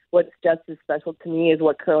 But what's just as special to me is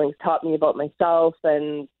what curling's taught me about myself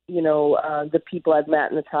and, the people I've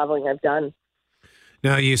met and the traveling I've done.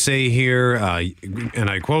 Now you say here, and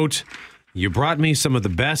I quote, "You brought me some of the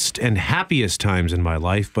best and happiest times in my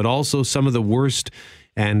life, but also some of the worst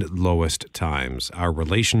and lowest times. Our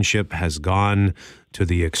relationship has gone to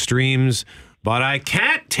the extremes, but I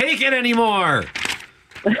can't take it anymore."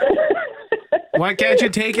 Why can't you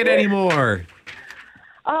take it anymore?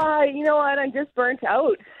 You know what? I'm just burnt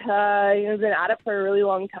out. I've been at it for a really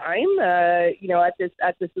long time.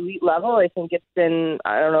 At this elite level, I think it's been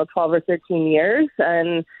 12 or 13 years,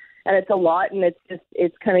 and it's a lot, and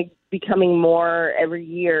it's kind of becoming more every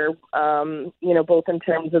year. Both in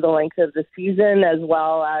terms of the length of the season as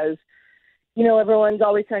well as everyone's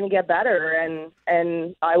always trying to get better,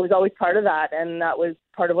 and I was always part of that, and that was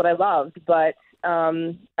part of what I loved. But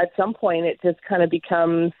at some point, it just kind of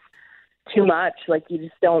becomes too much. Like you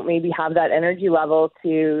just don't maybe have that energy level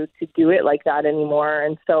to do it like that anymore.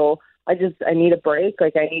 And so I need a break.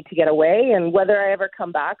 Like I need to get away, and whether I ever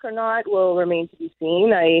come back or not will remain to be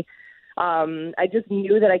seen. I just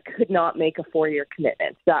knew that I could not make a 4-year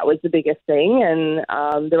commitment. That was the biggest thing,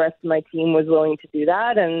 and the rest of my team was willing to do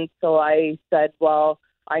that. And so I said, well,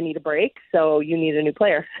 I need a break, so you need a new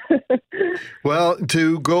player. Well,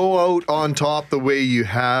 to go out on top the way you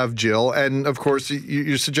have, Jill, and of course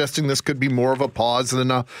you're suggesting this could be more of a pause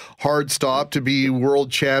than a hard stop to be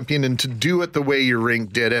world champion, and to do it the way your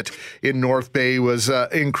rink did it in North Bay was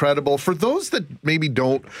incredible. For those that maybe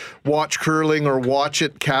don't watch curling or watch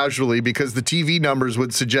it casually, because the TV numbers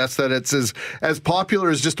would suggest that it's as popular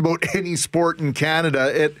as just about any sport in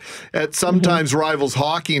Canada, it sometimes rivals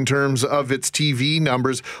hockey in terms of its TV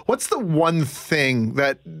numbers. What's the one thing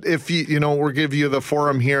that, if we'll give you the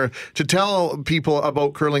forum here to tell people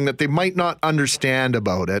about curling that they might not understand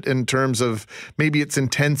about it in terms of maybe its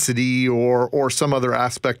intensity or some other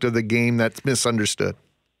aspect of the game that's misunderstood?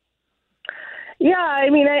 Yeah, I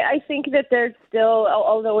mean, I think that there's still,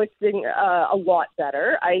 although it's been a lot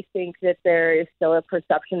better, I think that there is still a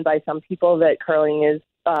perception by some people that curling is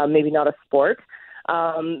maybe not a sport.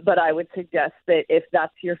 But I would suggest that if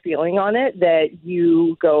that's your feeling on it, that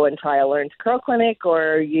you go and try a Learn to Curl clinic,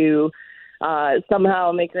 or you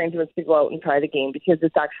somehow make arrangements to go out and try the game, because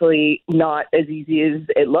it's actually not as easy as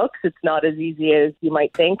it looks. It's not as easy as you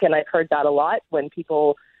might think, and I've heard that a lot when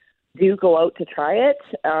people do go out to try it.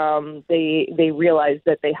 They realize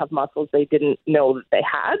that they have muscles they didn't know that they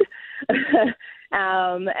had.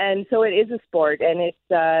 And so it is a sport, and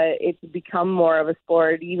it's become more of a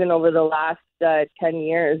sport even over the last 10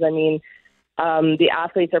 years. I mean, the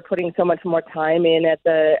athletes are putting so much more time in at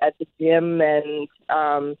the gym, and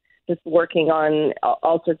just working on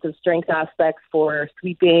all sorts of strength aspects for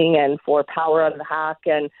sweeping and for power out of the hack.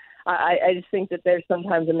 And I just think that there's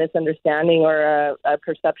sometimes a misunderstanding or a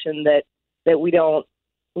perception that we don't,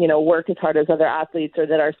 work as hard as other athletes, or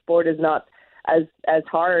that our sport is not as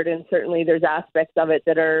hard. And certainly there's aspects of it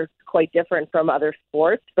that are quite different from other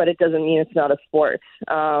sports, but it doesn't mean it's not a sport.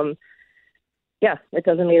 It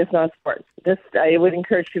doesn't mean it's not a sport. I would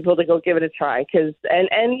encourage people to go give it a try,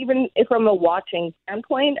 and even from a watching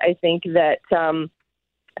standpoint, I think that some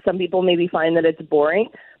people maybe find that it's boring,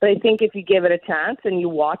 but I think if you give it a chance and you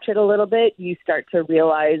watch it a little bit, you start to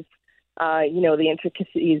realize, the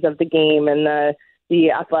intricacies of the game, and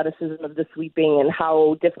the athleticism of the sweeping, and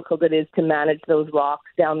how difficult it is to manage those rocks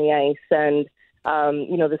down the ice, and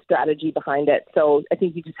the strategy behind it. So I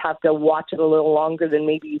think you just have to watch it a little longer than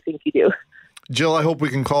maybe you think you do. Jill, I hope we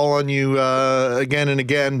can call on you again and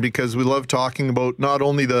again, because we love talking about not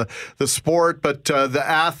only the sport, but the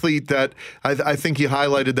athlete that I think you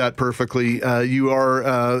highlighted that perfectly. You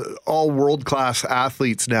are all world-class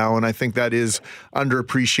athletes now, and I think that is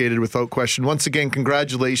underappreciated without question. Once again,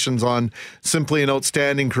 congratulations on simply an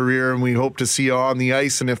outstanding career, and we hope to see you on the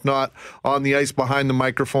ice, and if not on the ice, behind the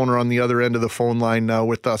microphone or on the other end of the phone line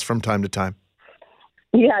with us from time to time.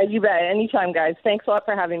 Yeah, you bet. Anytime, guys. Thanks a lot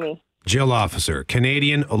for having me. Jill Officer,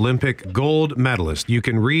 Canadian Olympic gold medalist. You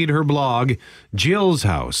can read her blog, Jill's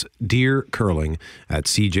House, Dear Curling, at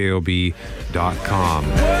CJOB.com.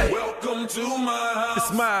 Welcome to my house.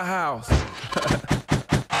 It's my house.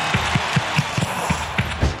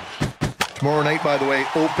 Tomorrow night, by the way,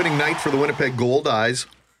 opening night for the Winnipeg Gold Eyes,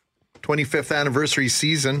 25th anniversary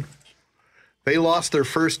season. They lost their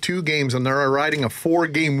first 2 games, and they're riding a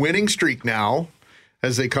 4-game winning streak now,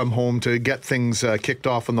 as they come home to get things kicked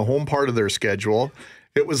off on the home part of their schedule.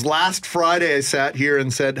 It was last Friday I sat here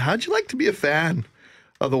and said, how'd you like to be a fan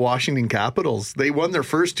of the Washington Capitals? They won their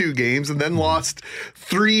first 2 games and then lost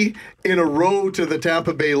 3 in a row to the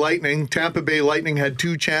Tampa Bay Lightning. Tampa Bay Lightning had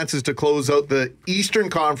 2 chances to close out the Eastern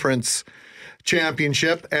Conference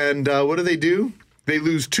Championship. And what do? They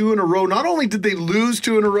lose 2 in a row. Not only did they lose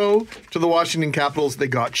 2 in a row to the Washington Capitals, they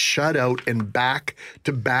got shut out in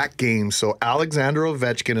back-to-back games. So Alexander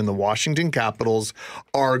Ovechkin and the Washington Capitals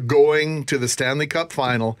are going to the Stanley Cup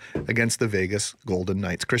final against the Vegas Golden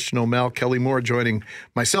Knights. Christian O'Mell, Kelly Moore joining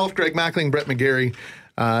myself, Greg Mackling, Brett McGarry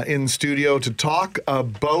in studio to talk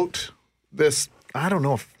about this. I don't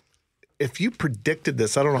know if you predicted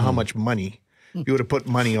this. I don't know how much money you would have put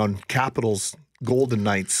money on Capitals Golden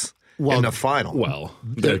Knights in the final. Well,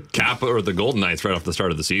 the Golden Knights right off the start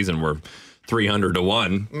of the season were 300 to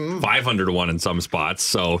 1, 500 to 1 in some spots.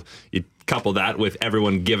 So you couple that with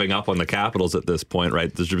everyone giving up on the Capitals at this point,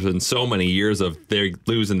 right? There's been so many years of they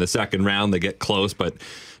lose in the second round, they get close, but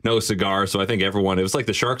no cigar. So I think it was like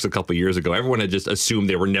the Sharks a couple years ago. Everyone had just assumed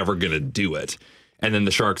they were never going to do it. And then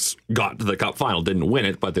the Sharks got to the Cup final, didn't win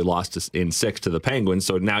it, but they lost in 6 to the Penguins.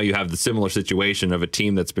 So now you have the similar situation of a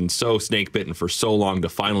team that's been so snake-bitten for so long to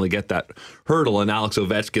finally get that hurdle. And Alex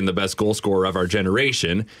Ovechkin, the best goal scorer of our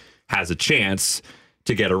generation, has a chance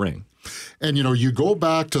to get a ring. And, you go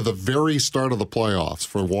back to the very start of the playoffs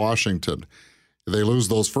for Washington. They lose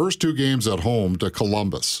those first 2 games at home to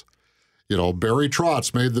Columbus. Barry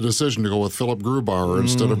Trotz made the decision to go with Philip Grubauer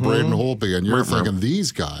instead of Braden Holtby, and you're thinking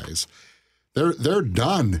these guys, they're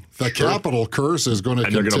done. The Capital curse is going to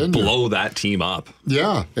continue. And they're going to blow that team up.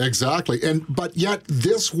 Yeah, exactly. But yet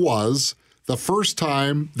this was the first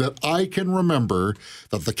time that I can remember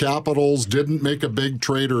that the Capitals didn't make a big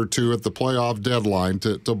trade or two at the playoff deadline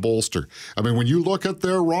to bolster. I mean, when you look at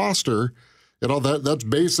their roster, that's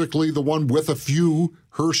basically the one with a few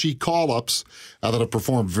Hershey call-ups that have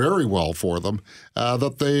performed very well for them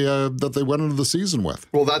that they went into the season with.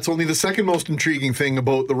 Well, that's only the second most intriguing thing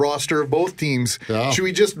about the roster of both teams. Yeah. Should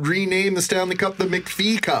we just rename the Stanley Cup the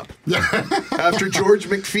McPhee Cup? After George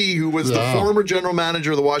McPhee, who was the former general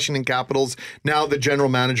manager of the Washington Capitals, now the general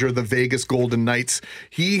manager of the Vegas Golden Knights.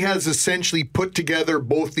 He has essentially put together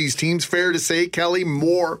both these teams. Fair to say, Kelly,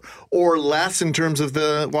 more or less in terms of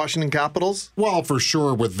the Washington Capitals? Well, for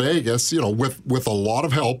sure with Vegas, with a lot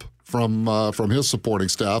of help from his supporting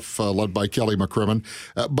staff, led by Kelly McCrimmon.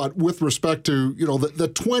 But with respect to, the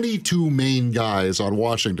 22 main guys on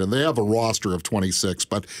Washington, they have a roster of 26,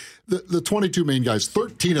 but the 22 main guys,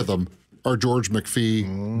 13 of them are George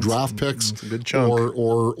McPhee draft picks a good chunk.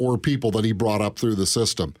 or people that he brought up through the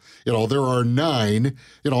system. There are 9,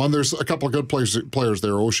 and there's a couple of good players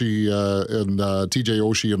there, Oshie and TJ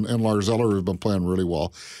Oshie and Lars Eller have been playing really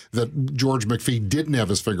well, that George McPhee didn't have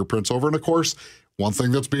his fingerprints over. And of course, one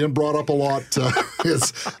thing that's being brought up a lot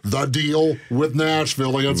is the deal with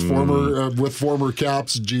Nashville against former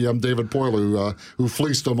Caps GM David Poile, who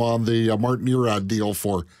fleeced him on the Martin Urad deal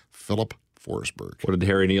for Philip Forsberg. What did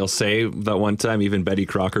Harry Neal say that one time? Even Betty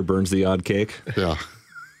Crocker burns the odd cake. Yeah.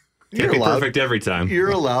 Can't be perfect every time.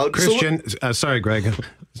 You're allowed. Christian, sorry, Greg.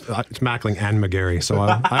 It's Mackling and McGarry, so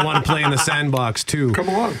I want to play in the sandbox too. Come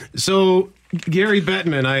on. So Gary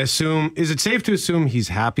Bettman, I assume, is it safe to assume he's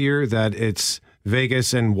happier that it's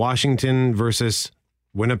Vegas and Washington versus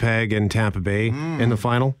Winnipeg and Tampa Bay in the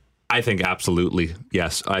final? I think absolutely,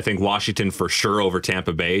 yes. I think Washington for sure over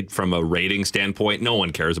Tampa Bay from a rating standpoint. No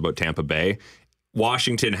one cares about Tampa Bay.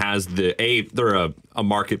 Washington has they're a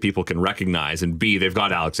market people can recognize, and B, they've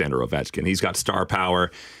got Alexander Ovechkin. He's got star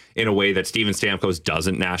power in a way that Steven Stamkos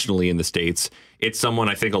doesn't nationally in the States. It's someone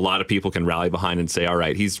I think a lot of people can rally behind and say, all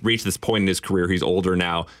right, he's reached this point in his career. He's older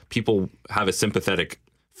now. People have a sympathetic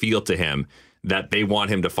feel to him that they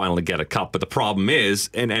want him to finally get a cup. But the problem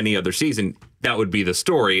is, in any other season, that would be the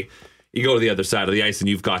story. You go to the other side of the ice and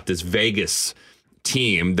you've got this Vegas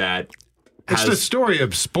team that it's the story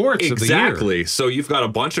of sports of the year. Exactly. So you've got a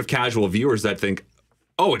bunch of casual viewers that think,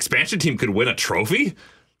 oh, expansion team could win a trophy?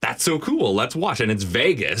 That's so cool. Let's watch. And it's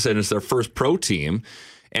Vegas, and it's their first pro team.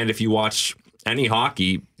 And if you watch any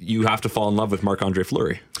hockey, you have to fall in love with Marc-Andre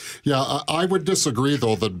Fleury. Yeah, I would disagree,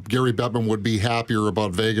 though, that Gary Bettman would be happier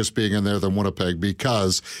about Vegas being in there than Winnipeg,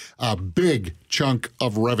 because a big chunk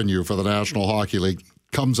of revenue for the National Hockey League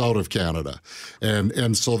comes out of Canada.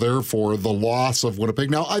 And so therefore the loss of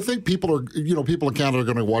Winnipeg. Now, I think people in Canada are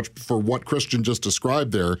going to watch for what Christian just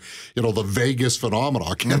described there, the Vegas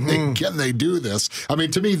phenomenon. Can they do this? I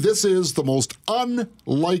mean, to me, this is the most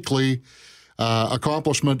unlikely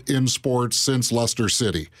accomplishment in sports since Leicester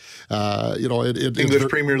City. English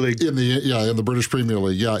Premier League. In the British Premier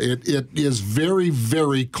League. Yeah, it is very,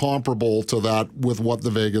 very comparable to that with what the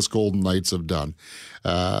Vegas Golden Knights have done.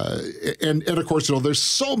 And of course, there's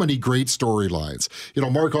so many great storylines.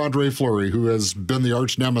 Marc-Andre Fleury, who has been the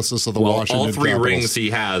arch nemesis of the Washington all 3 Capitals. rings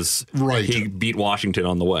he has, right. He beat Washington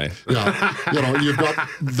on the way. Yeah, you've got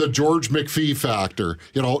the George McPhee factor.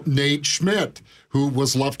 Nate Schmidt, who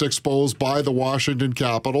was left exposed by the Washington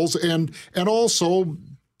Capitals, and also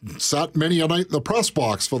sat many a night in the press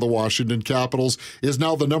box for the Washington Capitals, is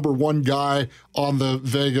now the number 1 guy on the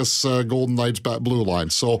Vegas Golden Knights blue line.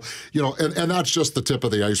 So, and that's just the tip of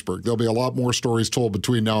the iceberg. There'll be a lot more stories told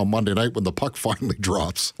between now and Monday night when the puck finally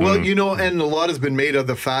drops. Well, and a lot has been made of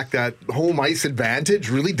the fact that home ice advantage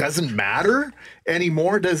really doesn't matter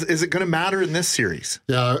anymore. Is it going to matter in this series?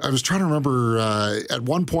 Yeah, I was trying to remember at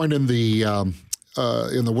one point in the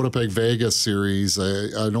Winnipeg-Vegas series,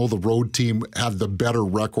 I know the road team had the better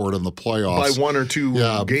record in the playoffs. By 1 or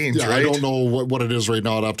 2 games, right? I don't know what it is right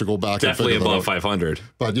now. I'd have to go back Definitely and figure above 500.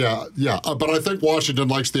 But but I think Washington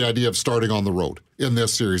likes the idea of starting on the road in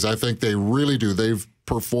this series. I think they really do. They've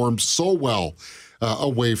performed so well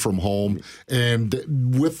away from home, and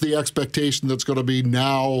with the expectation that's going to be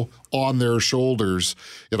now on their shoulders,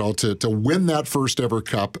 to win that first ever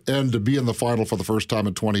cup and to be in the final for the first time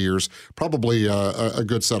in 20 years, probably a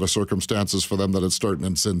good set of circumstances for them that it's starting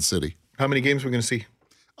in Sin City. How many games are we going to see?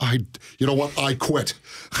 You know what? I quit.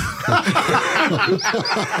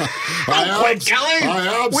 Kelly.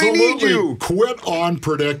 I We need absolutely you. quit on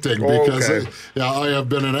predicting because Okay. I have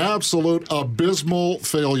been an absolute abysmal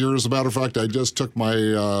failure. As a matter of fact, I just took my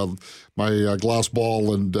glass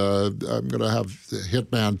ball and I'm going to have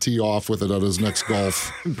Hitman tee off with it at his next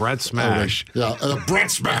golf. Brett Smash.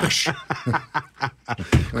 Brett Smash.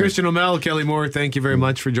 Christian O'Mell, Kelly Moore, thank you very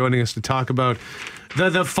much for joining us to talk about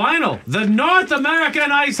the final, the North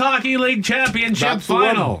American Ice Hockey League Championship That's the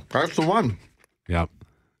final. one. That's the one. Yeah.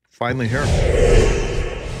 Finally here.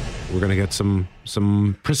 We're going to get some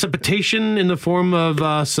precipitation in the form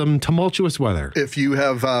of some tumultuous weather. If you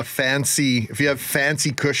have fancy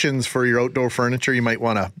cushions for your outdoor furniture, you might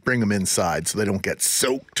want to bring them inside so they don't get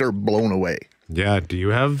soaked or blown away. Yeah. Do you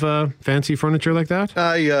have fancy furniture like that?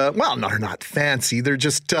 Well, no, they're not fancy. They're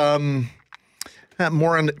just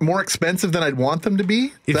more expensive than I'd want them to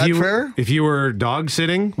be. Is that fair? If you were dog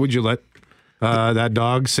sitting, would you let that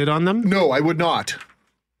dog sit on them? No, I would not.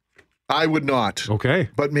 Okay.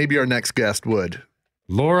 But maybe our next guest would.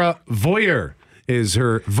 Laura Voyer is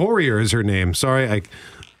her name. Sorry,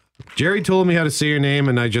 Jerry told me how to say her name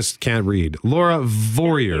and I just can't read. Laura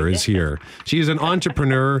Voyer is here. She is an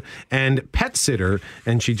entrepreneur and pet sitter,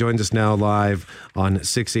 and she joins us now live on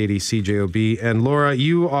 680 CJOB. And Laura,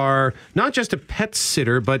 you are not just a pet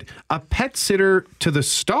sitter, but a pet sitter to the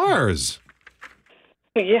stars.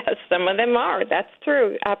 Yes, some of them are. That's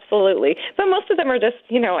true. Absolutely. But most of them are just,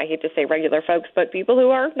 I hate to say regular folks, but people who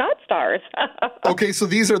are not stars. Okay, so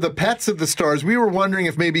these are the pets of the stars. We were wondering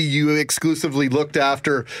if maybe you exclusively looked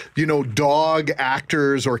after, dog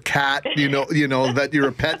actors or cat, that you're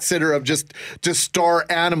a pet sitter of just star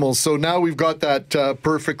animals. So now we've got that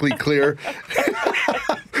perfectly clear.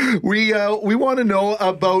 We want to know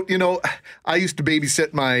about, I used to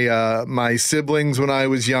babysit my siblings when I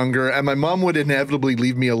was younger, and my mom would inevitably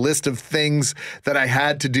leave me a list of things that I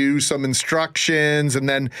had to do, some instructions, and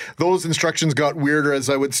then those instructions got weirder as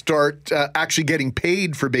I would start actually getting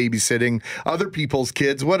paid for babysitting other people's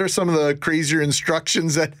kids. What are some of the crazier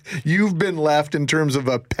instructions that you've been left in terms of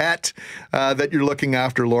a pet that you're looking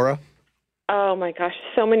after, Laura? Oh my gosh,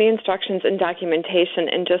 so many instructions and documentation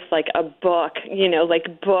and just like a book,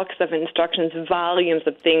 like books of instructions, volumes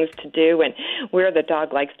of things to do and where the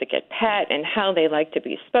dog likes to get pet and how they like to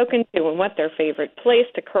be spoken to and what their favorite place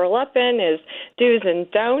to curl up in is, do's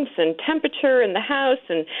and don'ts and temperature in the house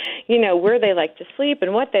and, where they like to sleep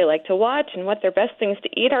and what they like to watch and what their best things to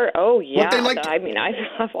eat are. Oh, yeah. I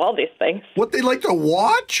have all these things. What they like to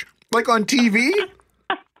watch? Like on TV?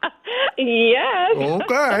 Yes.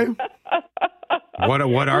 Okay.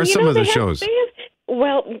 What are some of the shows?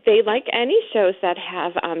 Well, they like any shows that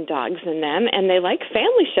have dogs in them, and they like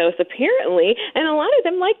family shows apparently, and a lot of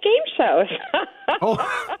them like game shows.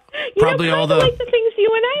 Probably all the like the things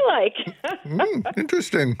you and I like.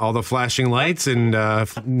 Interesting. All the flashing lights and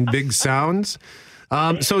big sounds.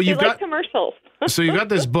 So you've got commercials. So you got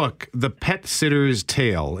this book, The Pet Sitter's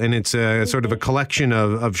Tale, and it's a sort of a collection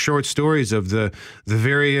of short stories of the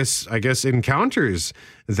various, I guess, encounters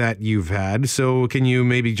that you've had. So can you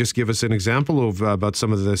maybe just give us an example of about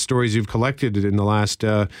some of the stories you've collected in the last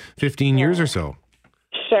 15 years or so?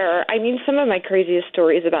 Sure. Some of my craziest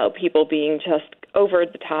stories about people being just over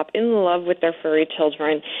the top in love with their furry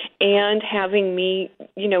children and having me,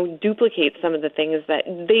 duplicate some of the things that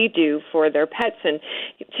they do for their pets. And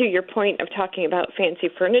to your point of talking about fancy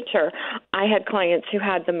furniture, I had clients who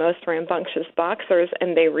had the most rambunctious boxers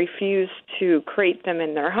and they refused to crate them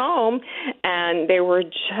in their home, and they were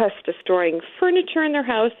just destroying furniture in their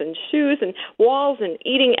house and shoes and walls and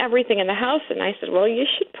eating everything in the house. And I said, well, you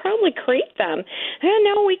should probably crate them.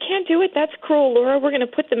 No, we can't do it. That's cruel, Laura. We're going to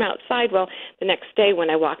put them outside. Well, the next day when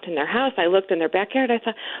I walked in their house, I looked in their backyard. I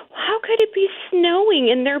thought, how could it be snowing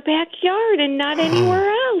in their backyard and not anywhere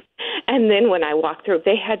else? And then when I walked through,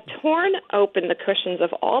 they had torn open the cushions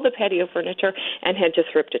of all the patio furniture and had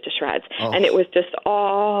just ripped it to shreds. Oh. And it was just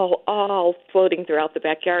all floating throughout the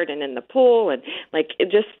backyard and in the pool. And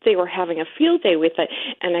they were having a field day with it.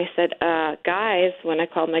 And I said, guys, when I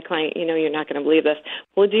called my client, you're not going to believe this.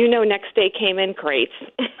 Well, do you know next day came in crates?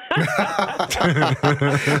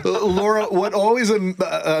 Laura, what always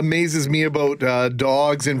amazes me about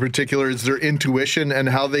dogs in particular is their intuition and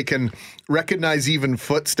how they can recognize even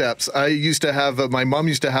footsteps. I used to have my mom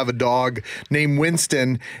used to have a dog named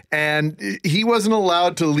Winston, and he wasn't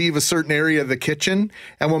allowed to leave a certain area of the kitchen.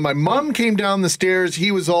 And when my mom came down the stairs,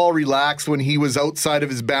 he was all relaxed when he was outside of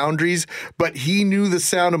his boundaries, but he knew the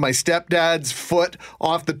sound of my stepdad's foot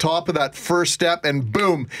off the top of that first step, and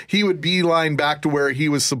boom, he would beeline back to where he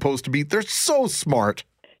was supposed to be. They're so smart.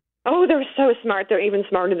 Oh, they're so smart. They're even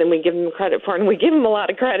smarter than we give them credit for, and we give them a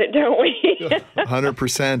lot of credit, don't we?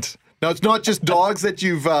 100%. Now, it's not just dogs that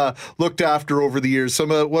you've looked after over the years.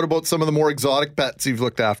 What about some of the more exotic pets you've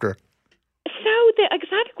looked after? So the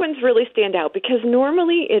exotic ones really stand out because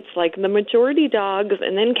normally it's like the majority dogs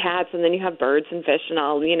and then cats and then you have birds and fish and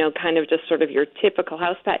all, kind of just sort of your typical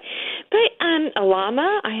house pet. But a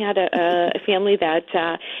llama, I had a family that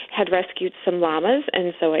had rescued some llamas,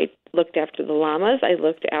 and so I looked after the llamas. I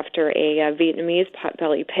looked after a Vietnamese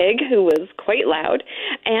potbelly pig who was quite loud,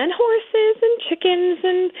 and horses and chickens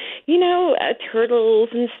and, turtles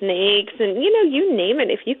and snakes and, you name it.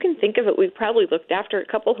 If you can think of it, we probably looked after a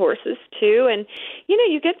couple horses too. And,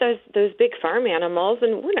 you get those big farm animals,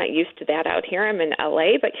 and we're not used to that out here. I'm in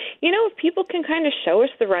LA, but, if people can kind of show us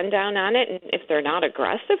the rundown on it, and if they're not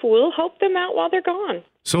aggressive, we'll help them out while they're gone.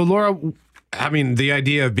 So, Laura, I mean, the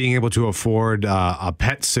idea of being able to afford a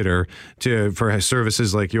pet sitter for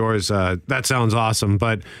services like yours, that sounds awesome.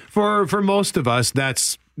 But for most of us,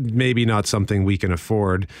 that's maybe not something we can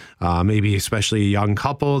afford. Maybe especially a young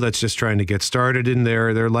couple that's just trying to get started in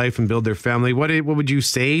their life and build their family. What would you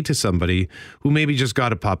say to somebody who maybe just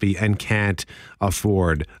got a puppy and can't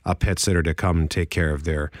afford a pet sitter to come take care of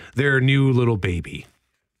their new little baby?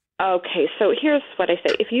 Okay, so here's what I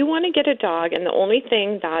say. If you want to get a dog, and the only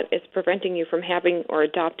thing that is preventing you from having or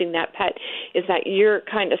adopting that pet is that you're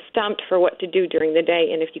kind of stumped for what to do during the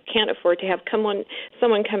day, and if you can't afford to have someone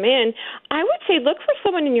come in, I would say look for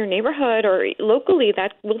someone in your neighborhood or locally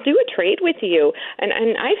that will do a trade with you. And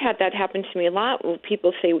I've had that happen to me a lot.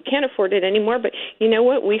 People say we can't afford it anymore, but you know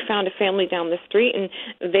what? We found a family down the street, and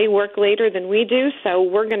they work later than we do, so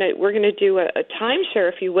we're gonna do a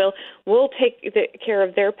timeshare, if you will. We'll take care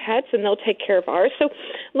of their pets, and they'll take care of ours. So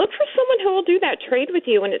look for someone who will do that trade with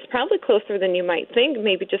you, and it's probably closer than you might think,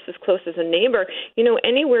 maybe just as close as a neighbor.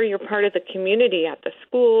 Anywhere you're part of the community, at the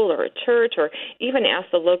school or a church, or even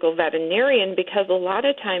ask the local veterinarian, because a lot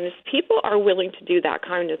of times people are willing to do that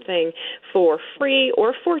kind of thing for free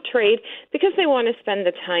or for trade because they want to spend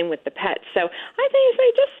the time with the pets. So I think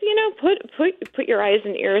just put your eyes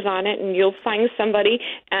and ears on it, and you'll find somebody,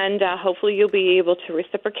 and hopefully you'll be able to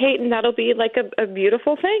reciprocate, and that'll be like a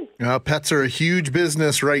beautiful thing. Pets are a huge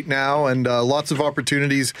business right now, and lots of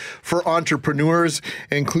opportunities for entrepreneurs,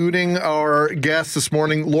 including our guest this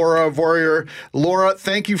morning, Laura Vorrier. Laura,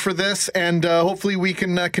 thank you for this, and hopefully we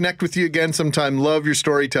can connect with you again sometime. Love your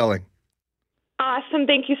storytelling. Awesome.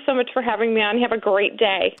 Thank you so much for having me on. Have a great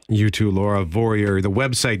day. You too, Laura Vorrier. The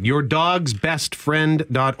website,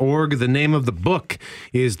 yourdogsbestfriend.org. The name of the book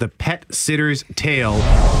is The Pet Sitter's Tale.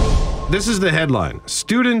 This is the headline.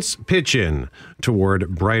 Students pitch in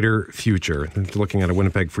toward brighter future. Looking at a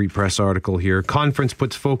Winnipeg Free Press article here. Conference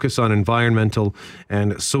puts focus on environmental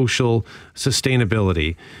and social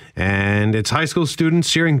sustainability. And it's high school students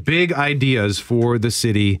sharing big ideas for the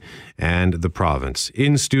city and the province.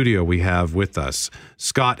 In studio, we have with us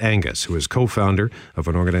Scott Angus, who is co-founder of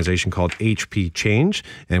an organization called HP Change.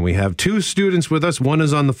 And we have two students with us. One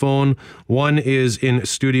is on the phone. One is in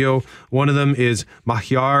studio. One of them is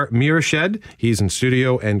Mahyar Mirshed. He's in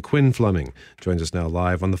studio. And Quinn Fleming joins us now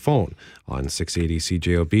live on the phone on 680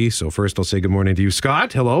 CJOB. So first, I'll say good morning to you,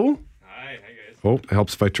 Scott. Hello. Hi guys. Oh, it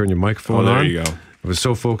helps if I turn your microphone on. There you go. I was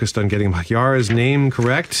so focused on getting Mahyar's name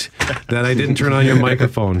correct that I didn't turn on your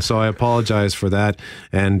microphone, so I apologize for that.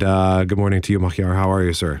 And good morning to you, Mahyar. How are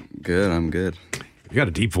you, sir? Good, I'm good. You got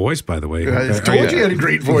a deep voice, by the way. I told you had a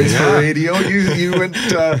great voice for radio. You went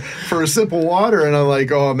for a sip of water, and I'm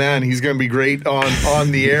like, oh man, he's going to be great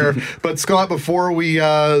on the air. But Scott, before we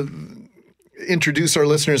introduce our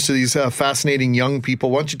listeners to these fascinating young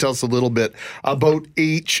people, why don't you tell us a little bit about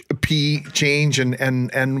HP Change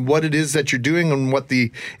and what it is that you're doing and what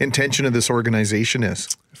the intention of this organization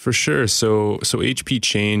is? For sure. So HP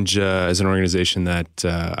Change is an organization that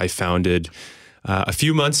I founded a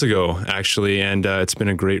few months ago, actually, and it's been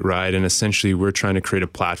a great ride. And essentially, we're trying to create a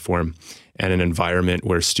platform and an environment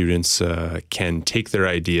where students can take their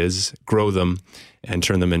ideas, grow them, and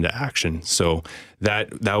turn them into action. So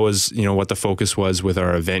that was, what the focus was with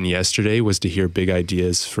our event yesterday, was to hear big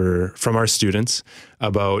ideas from our students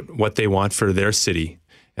about what they want for their city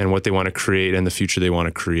and what they want to create and the future they want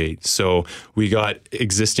to create. So we got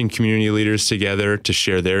existing community leaders together to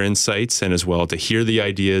share their insights and as well to hear the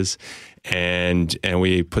ideas, and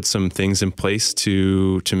we put some things in place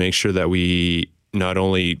to make sure that we not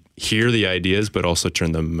only hear the ideas but also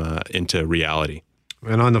turn them into reality.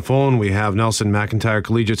 And on the phone, we have Nelson McIntyre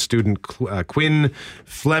Collegiate student Quinn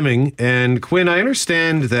Fleming. And Quinn, I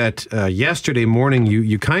understand that yesterday morning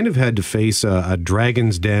you kind of had to face a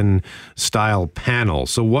Dragon's Den style panel.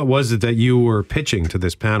 So what was it that you were pitching to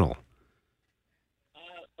this panel?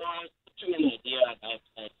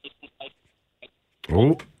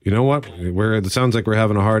 Oh, you know what? It sounds like we're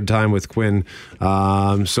having a hard time with Quinn.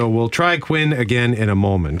 So we'll try Quinn again in a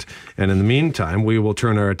moment. And in the meantime, we will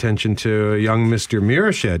turn our attention to young Mr.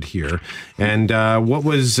 Mirashed here. And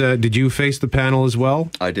did you face the panel as well?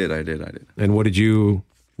 I did. And what did you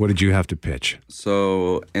have to pitch?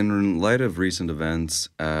 So in light of recent events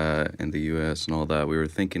in the U.S. and all that, we were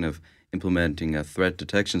thinking of implementing a threat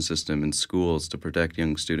detection system in schools to protect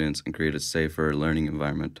young students and create a safer learning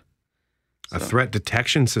environment. A threat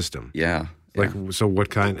detection system? Yeah. So what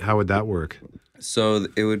kind? How would that work? So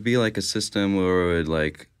it would be like a system where it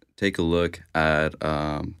would take a look at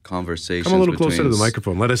conversations. Come a little closer to the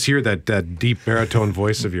microphone. Let us hear that deep baritone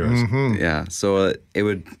voice of yours. Mm-hmm. Yeah. So it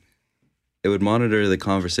would monitor the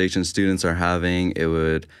conversations students are having. It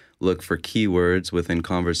would look for keywords within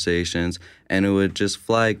conversations, and it would just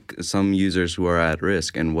flag some users who are at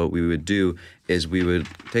risk. And what we would do is we would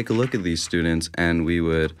take a look at these students, and we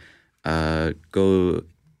would go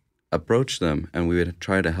approach them, and we would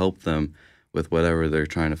try to help them with whatever they're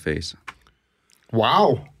trying to face.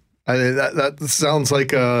 Wow. That sounds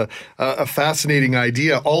like a fascinating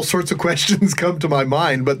idea. All sorts of questions come to my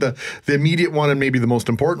mind, but the immediate one and maybe the most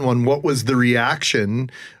important one, what was the reaction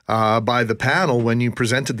by the panel when you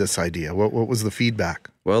presented this idea? What was the feedback?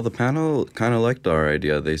 Well, the panel kind of liked our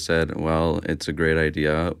idea. They said, well, it's a great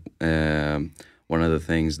idea. One of the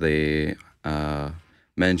things they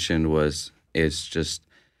mentioned was it's just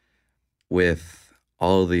with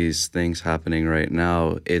all these things happening right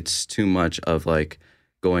now, it's too much of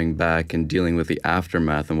going back and dealing with the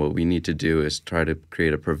aftermath, and what we need to do is try to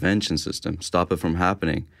create a prevention system, stop it from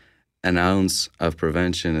happening. An ounce of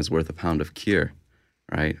prevention is worth a pound of cure,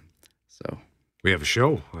 right? So we have a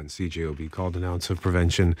show on CJOB called An Ounce of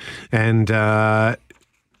Prevention. And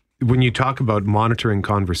when you talk about monitoring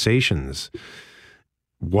conversations,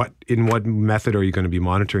 in what method are you going to be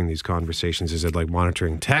monitoring these conversations? Is it like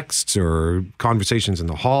monitoring texts or conversations in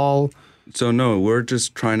the hall? So no, we're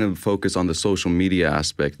just trying to focus on the social media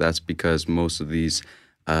aspect. That's because most of these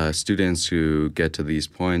students who get to these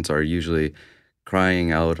points are usually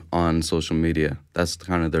crying out on social media. That's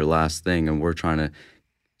kind of their last thing, and we're trying to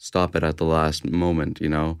stop it at the last moment, you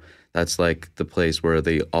know? That's like the place where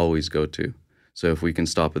they always go to. So if we can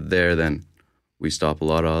stop it there, then we stop a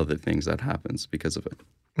lot of other things that happens because of it.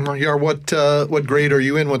 Yeah, what grade are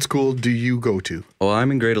you in? What school do you go to? Oh,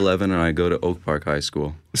 I'm in grade 11 and I go to Oak Park High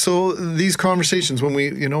School. So these conversations, when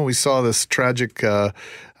we saw this tragic,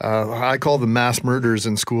 I call them mass murders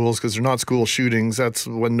in schools because they're not school shootings. That's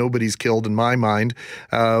when nobody's killed in my mind.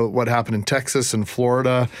 What happened in Texas and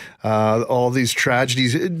Florida, all these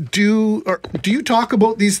tragedies. Do you talk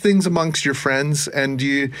about these things amongst your friends? And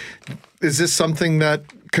is this something that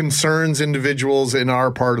concerns individuals in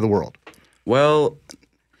our part of the world? Well,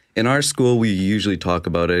 in our school, we usually talk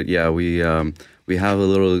about it. Yeah, we have a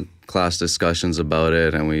little class discussions about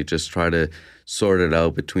it, and we just try to sort it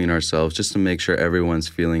out between ourselves just to make sure everyone's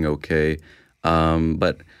feeling okay.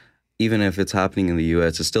 But even if it's happening in the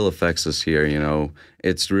U.S., it still affects us here, you know.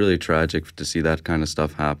 It's really tragic to see that kind of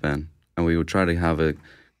stuff happen. And we would try to have a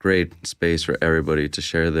great space for everybody to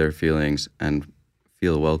share their feelings and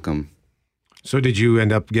feel welcome. So did you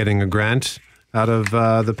end up getting a grant out of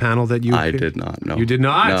the panel that you... I did not, no. You did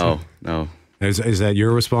not? No. Is that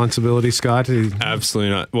your responsibility, Scott?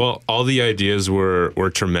 Absolutely not. Well, all the ideas were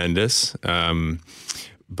tremendous.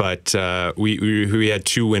 But we had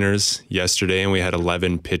 2 winners yesterday, and we had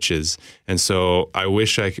 11 pitches. And so I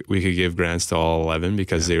wish we could give grants to all 11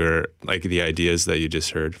 because they were like the ideas that you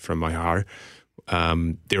just heard from Mahar.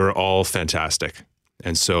 They were all fantastic.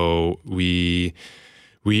 And so we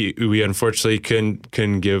unfortunately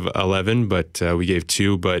couldn't give 11, but we gave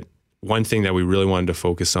 2. But one thing that we really wanted to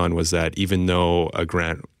focus on was that even though a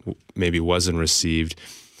grant maybe wasn't received,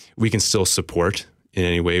 we can still support in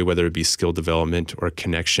any way, whether it be skill development or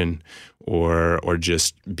connection or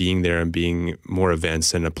just being there and being more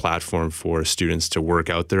events and a platform for students to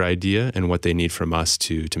work out their idea and what they need from us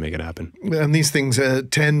to make it happen. And these things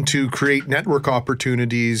tend to create network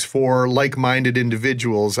opportunities for like-minded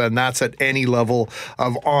individuals, and that's at any level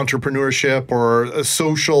of entrepreneurship or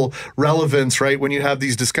social relevance, right? When you have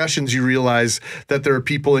these discussions, you realize that there are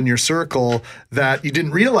people in your circle that you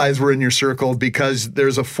didn't realize were in your circle because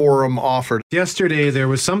there's a forum offered. Yesterday, there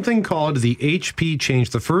was something called the HP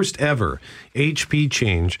Change, the first ever HP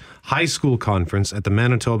Change High School Conference at the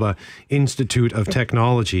Manitoba Institute of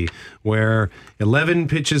Technology, where 11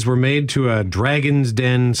 pitches were made to a Dragon's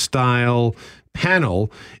Den style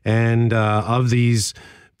panel, and of these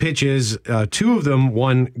pitches. Two of them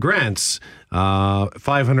won grants,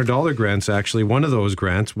 $500 grants, actually. One of those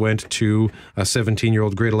grants went to a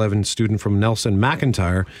 17-year-old grade 11 student from Nelson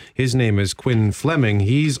McIntyre. His name is Quinn Fleming.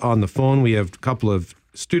 He's on the phone. We have a couple of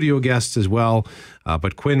studio guests as well.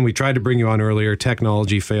 But Quinn, we tried to bring you on earlier.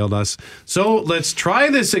 Technology failed us. So let's try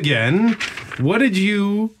this again. What did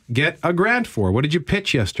you get a grant for? What did you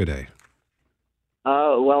pitch yesterday?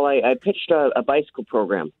 Well, I pitched a bicycle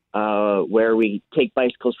program where we take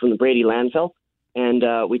bicycles from the Brady landfill and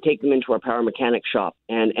we take them into our power mechanic shop.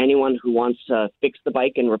 And anyone who wants to fix the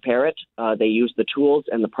bike and repair it, they use the tools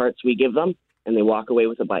and the parts we give them, and they walk away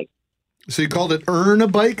with a bike. So you called it Earn a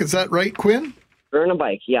Bike, is that right, Quinn? Earn a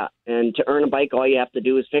bike, yeah. And to earn a bike, all you have to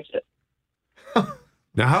do is fix it.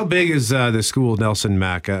 Now, how big is the school, Nelson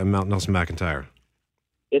McIntyre?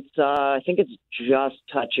 It's I think it's just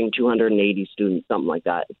touching 280 students, something like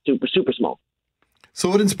that. It's super, super small. So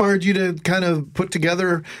what inspired you to kind of put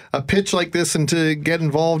together a pitch like this and to get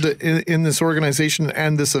involved in this organization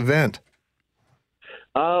and this event?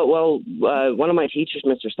 One of my teachers,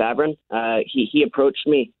 Mr. Sabrin, he approached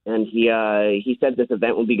me and he said this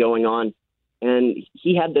event would be going on. And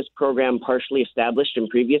he had this program partially established in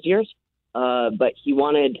previous years, but he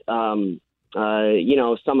wanted, some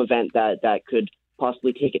event that could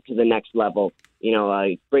possibly take it to the next level,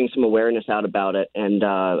 bring some awareness out about it and,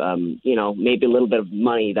 maybe a little bit of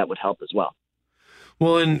money that would help as well.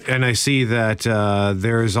 Well, and I see that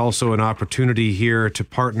there is also an opportunity here to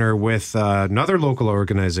partner with another local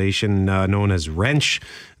organization known as Wrench.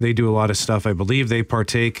 They do a lot of stuff. I believe they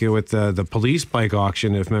partake with the police bike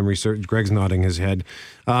auction, if memory serves. Greg's nodding his head.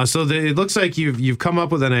 It looks like you've come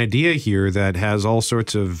up with an idea here that has all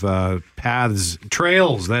sorts of paths,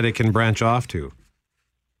 trails that it can branch off to.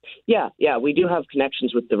 Yeah, we do have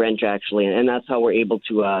connections with the Wrench, actually, and that's how we're able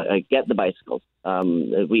to get the bicycles.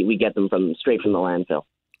 We get them straight from the landfill.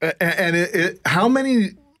 And how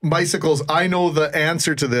many bicycles? I know the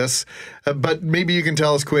answer to this, but maybe you can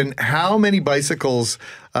tell us, Quinn, how many bicycles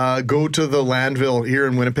go to the landfill here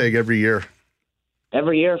in Winnipeg every year?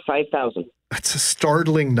 Every year, 5,000. That's a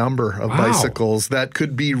startling number of bicycles that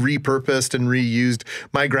could be repurposed and reused.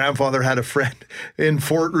 My grandfather had a friend in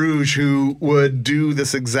Fort Rouge who would do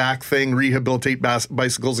this exact thing, rehabilitate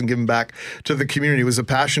bicycles and give them back to the community. It was a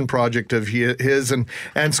passion project of his. And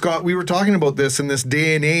Scott, we were talking about this in this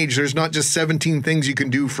day and age. There's not just 17 things you can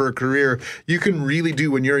do for a career. You can really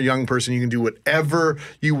do, when you're a young person, you can do whatever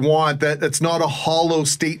you want. That's not a hollow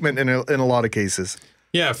statement in a lot of cases.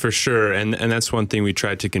 Yeah, for sure. And that's one thing we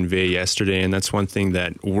tried to convey yesterday. And that's one thing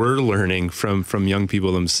that we're learning from young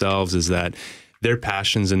people themselves is that their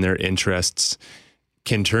passions and their interests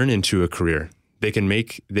can turn into a career. They can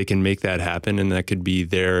make that happen, and that could be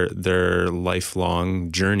their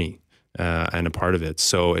lifelong journey and a part of it.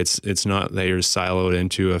 So it's not that you're siloed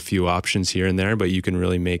into a few options here and there, but you can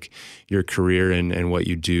really make your career and what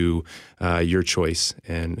you do your choice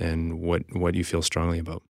and what you feel strongly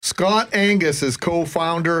about. Scott Angus is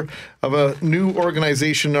co-founder of a new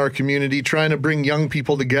organization in our community trying to bring young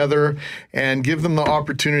people together and give them the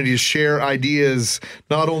opportunity to share ideas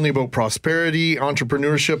not only about prosperity,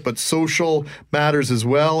 entrepreneurship, but social matters as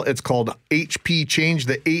well. It's called HP Change.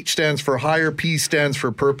 The H stands for higher, P stands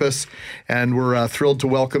for purpose, and we're thrilled to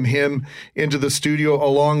welcome him into the studio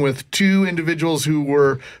along with two individuals who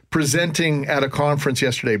were presenting at a conference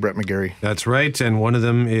yesterday, Brett McGarry. That's right, and one of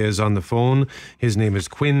them is on the phone. His name is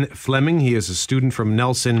Quinn Fleming. He is a student from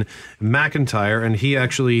Nelson McIntyre, and he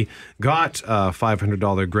actually got a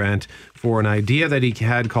 $500 grant for an idea that he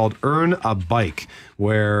had called Earn a Bike,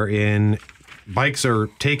 wherein bikes are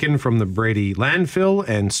taken from the Brady landfill,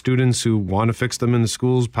 and students who want to fix them in the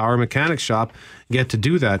school's power mechanics shop get to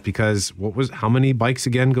do that because how many bikes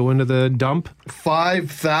again go into the dump?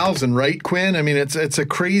 5,000, right, Quinn? I mean, it's a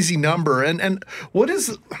crazy number. And what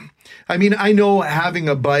is... I mean, I know having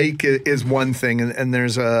a bike is one thing, and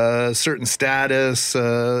there's a certain status,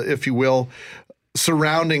 if you will,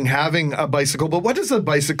 surrounding having a bicycle. But what does a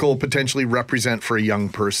bicycle potentially represent for a young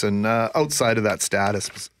person outside of that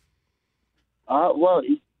status? It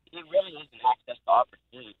really is an access to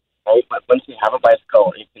opportunity, right? But once you have a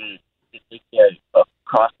bicycle, it can take you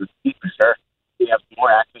across the street for sure. You have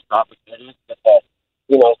more access to opportunities to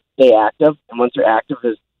stay active. And once you're active,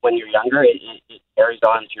 when you're younger, it carries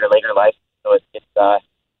on to your later life. So it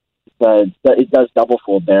does double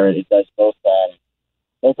fold there. It does both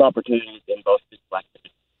opportunities in both physical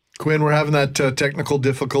activities. Quinn, we're having that technical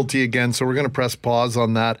difficulty again, so we're going to press pause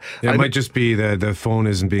on that. Yeah, it might just be that the phone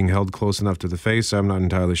isn't being held close enough to the face. I'm not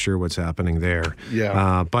entirely sure what's happening there.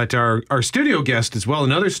 Yeah. But our studio guest as well,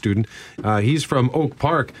 another student, he's from Oak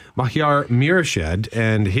Park, Mahyar Mirashed,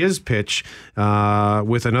 and his pitch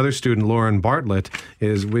with another student, Lauren Bartlett,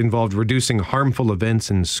 is involved reducing harmful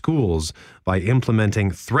events in schools by implementing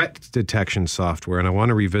threat detection software. And I want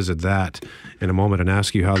to revisit that in a moment and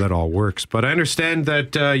ask you how that all works. But I understand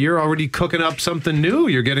that you're already cooking up something new.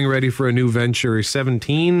 You're getting ready for a new venture.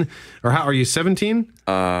 17, or how are you, 17?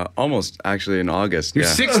 Almost, actually, in August. You're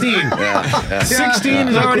 16. Yeah. 16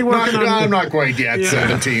 is already working on... I'm not quite yet,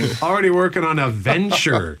 17. Already working on a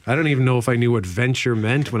venture. I don't even know if I knew what venture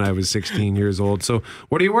meant when I was 16 years old. So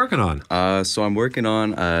what are you working on? So I'm working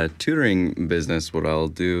on a tutoring business. What I'll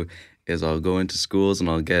do is I'll go into schools and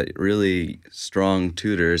I'll get really strong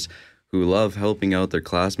tutors who love helping out their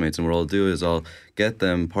classmates. And what I'll do is I'll get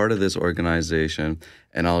them part of this organization,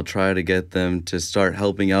 and I'll try to get them to start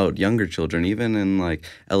helping out younger children, even in like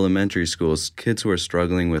elementary schools, kids who are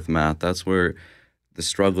struggling with math. That's where the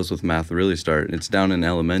struggles with math really start. It's down in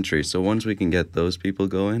elementary. So once we can get those people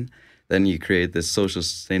going, then you create this social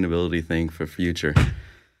sustainability thing for future.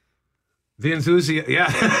 The enthusiasm,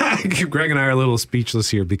 yeah. Greg and I are a little speechless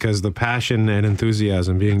here because the passion and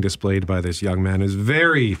enthusiasm being displayed by this young man is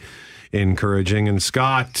very encouraging. And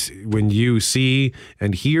Scott, when you see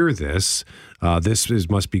and hear this,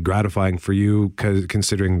 must be gratifying for you,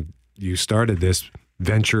 considering you started this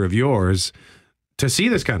venture of yours to see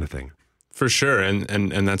this kind of thing. For sure,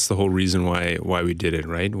 and that's the whole reason why we did it,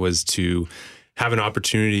 right? Was to have an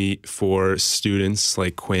opportunity for students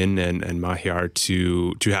like Quinn and Mahyar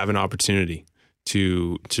to have an opportunity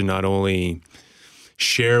to not only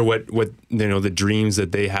share what the dreams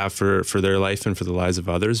that they have for their life and for the lives of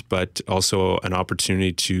others, but also an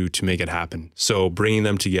opportunity to make it happen. So bringing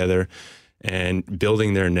them together and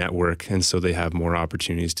building their network, and so they have more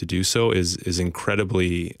opportunities to do so, is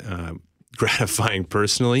incredibly gratifying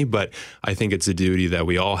personally, but I think it's a duty that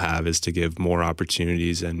we all have, is to give more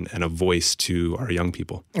opportunities and a voice to our young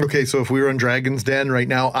people. Okay, so if we were in Dragon's Den right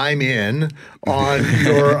now, I'm in on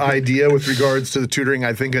your idea with regards to the tutoring.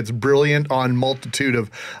 I think it's brilliant on multitude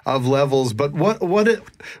of levels. But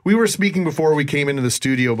we were speaking before we came into the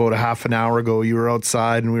studio about a half an hour ago. You were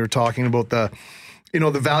outside and we were talking about the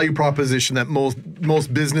value proposition that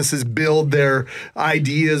most businesses build their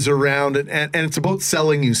ideas around, and it's about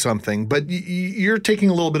selling you something. But you're taking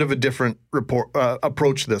a little bit of a different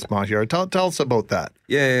approach to this, Mahyar. Tell us about that.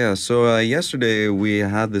 Yeah. So yesterday we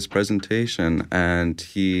had this presentation, and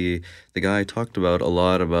the guy talked about a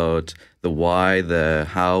lot about the why, the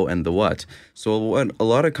how, and the what. So what a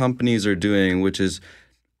lot of companies are doing, which is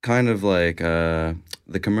kind of like the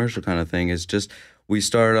commercial kind of thing, is just, we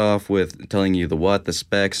start off with telling you the what, the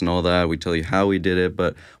specs and all that. We tell you how we did it,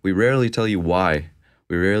 but we rarely tell you why.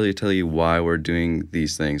 We rarely tell you why we're doing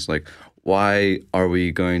these things. Like, why are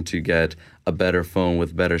we going to get a better phone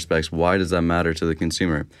with better specs? Why does that matter to the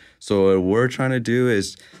consumer? So what we're trying to do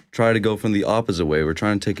is try to go from the opposite way. We're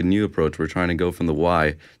trying to take a new approach. We're trying to go from the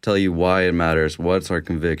why, tell you why it matters, what's our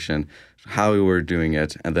conviction, how we're doing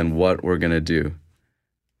it, and then what we're going to do.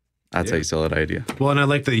 That's how you sell that idea. Well, and I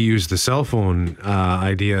like that you use the cell phone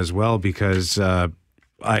idea as well, because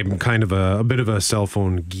I'm kind of a bit of a cell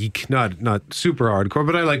phone geek, not super hardcore,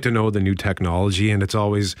 but I like to know the new technology, and there's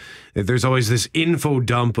always this info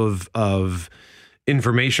dump of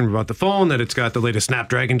information about the phone, that it's got the latest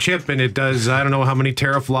Snapdragon chip and it does, I don't know how many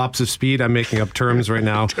teraflops of speed. I'm making up terms right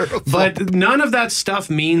now. But none of that stuff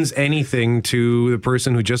means anything to the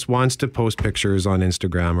person who just wants to post pictures on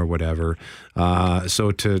Instagram or whatever.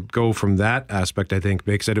 So to go from that aspect, I think,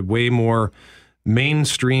 makes it a way more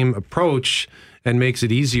mainstream approach and makes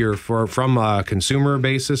it easier from a consumer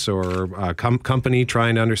basis or a company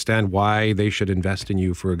trying to understand why they should invest in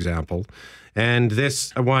you, for example. And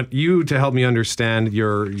this, I want you to help me understand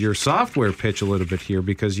your software pitch a little bit here,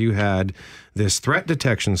 because you had this threat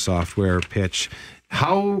detection software pitch.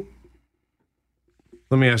 Let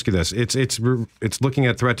me ask you this. It's looking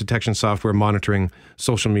at threat detection software monitoring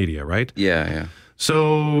social media, right? Yeah.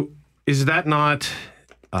 So is that not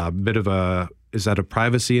is that a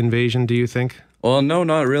privacy invasion, do you think? Well, no,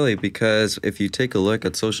 not really, because if you take a look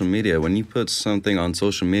at social media, when you put something on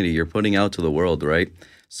social media, you're putting out to the world, right?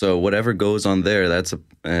 So whatever goes on there, that's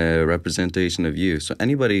a representation of you. So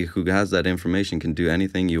anybody who has that information can do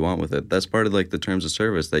anything you want with it. That's part of like the terms of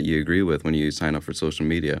service that you agree with when you sign up for social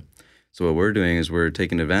media. So what we're doing is we're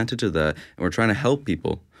taking advantage of that, and we're trying to help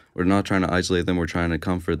people. We're not trying to isolate them. We're trying to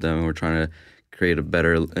comfort them, and we're trying to create a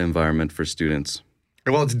better environment for students.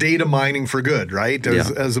 Well, it's data mining for good, right?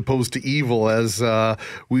 As opposed to evil, as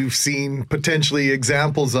we've seen potentially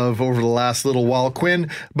examples of over the last little while. Quinn,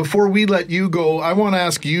 before we let you go, I want to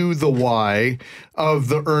ask you the why of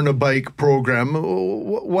the Earn a Bike program.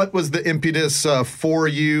 What was the impetus for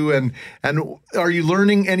you, and are you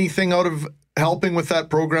learning anything out of helping with that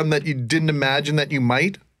program that you didn't imagine that you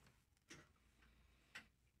might?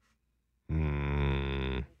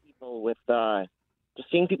 People with just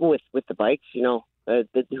seeing people with the bikes,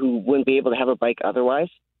 who wouldn't be able to have a bike otherwise.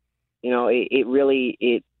 It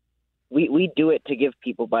really we do it to give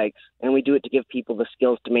people bikes, and we do it to give people the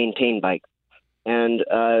skills to maintain bikes. And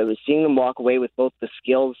seeing them walk away with both the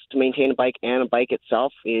skills to maintain a bike and a bike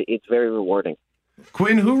itself, it's very rewarding.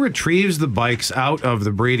 Quinn, who retrieves the bikes out of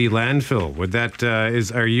the Brady landfill?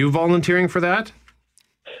 Are you volunteering for that?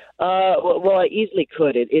 Well, I easily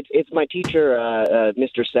could. It's my teacher,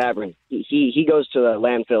 Mr. Sabrin. He goes to the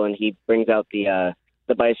landfill and he brings out the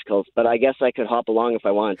bicycles, but I guess I could hop along if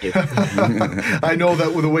I wanted to. I know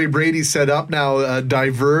that with the way Brady's set up now,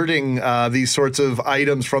 diverting these sorts of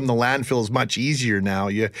items from the landfill is much easier now.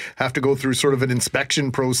 You have to go through sort of an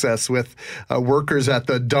inspection process with workers at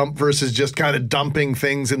the dump versus just kind of dumping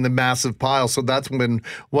things in the massive pile. So that's been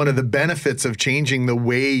one of the benefits of changing the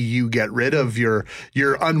way you get rid of your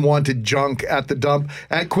unwanted junk at the dump.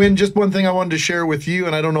 Quinn, just one thing I wanted to share with you,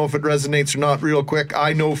 and I don't know if it resonates or not real quick.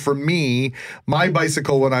 I know for me, my bicycle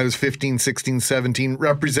when I was 15, 16, 17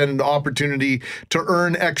 represented an opportunity to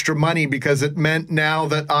earn extra money because it meant now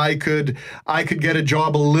that I could get a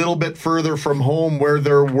job a little bit further from home where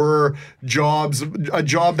there were jobs, a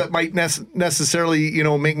job that might necessarily,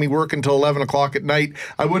 make me work until 11 o'clock at night.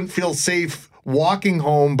 I wouldn't feel safe walking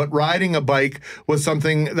home, but riding a bike was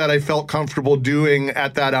something that I felt comfortable doing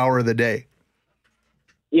at that hour of the day.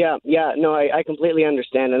 Yeah, no, I completely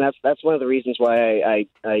understand, and that's one of the reasons why I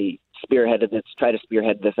try to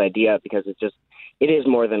spearhead this idea, because it is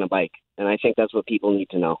more than a bike, and I think that's what people need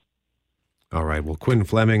to know. All right. Well, Quinn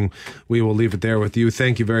Fleming, we will leave it there with you.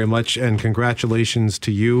 Thank you very much, and congratulations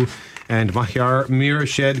to you. And Mahyar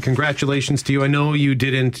Mirshed, congratulations to you. I know you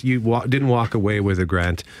didn't walk away with a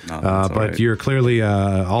grant, but right. You're clearly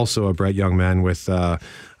also a bright young man with,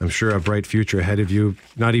 I'm sure, a bright future ahead of you.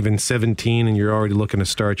 Not even 17, and you're already looking to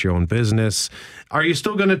start your own business. Are you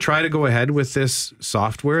still going to try to go ahead with this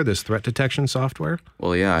software, this threat detection software?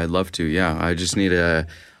 Well, yeah, I'd love to. Yeah, I just need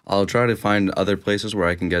I'll try to find other places where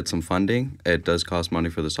I can get some funding. It does cost money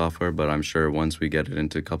for the software, but I'm sure once we get it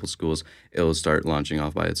into a couple schools, it will start launching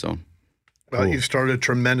off by its own. Well, you've started a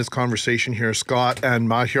tremendous conversation here, Scott and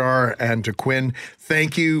Mahyar, and to Quinn.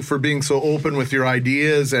 Thank you for being so open with your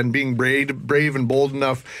ideas and being brave and bold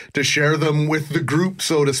enough to share them with the group,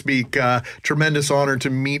 so to speak. Tremendous honor to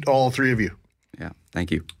meet all three of you. Yeah, thank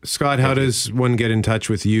you. Scott, how does one get in touch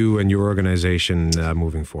with you and your organization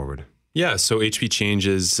moving forward? Yeah, so HP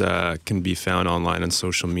Changes can be found online on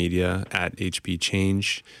social media at HP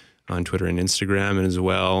Change on Twitter and Instagram. And as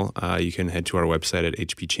well, you can head to our website at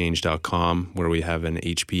hpchange.com, where we have an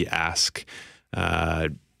HP Ask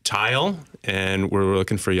tile, and we're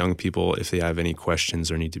looking for young people if they have any questions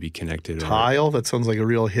or need to be connected. Tile? That sounds like a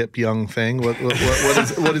real hip young thing. What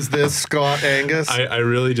is this, Scott Angus? I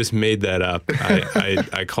really just made that up.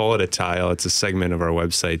 I call it a tile. It's a segment of our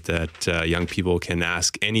website that young people can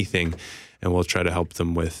ask anything, and we'll try to help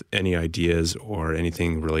them with any ideas or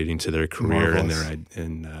anything relating to their career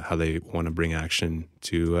and how they want to bring action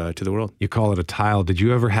to the world. You call it a tile. Did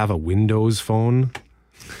you ever have a Windows phone?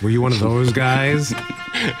 Were you one of those guys?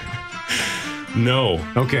 No.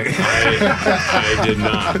 Okay. I did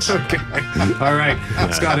not. Okay. All right.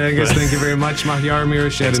 Scott Angus, thank you very much. Mahyar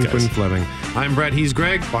Mirshed and Quinn Fleming. I'm Brett. He's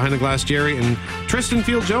Greg. Behind the glass, Jerry. And Tristan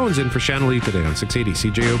Field-Jones in for Shanley today on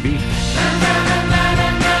 680 CJOB.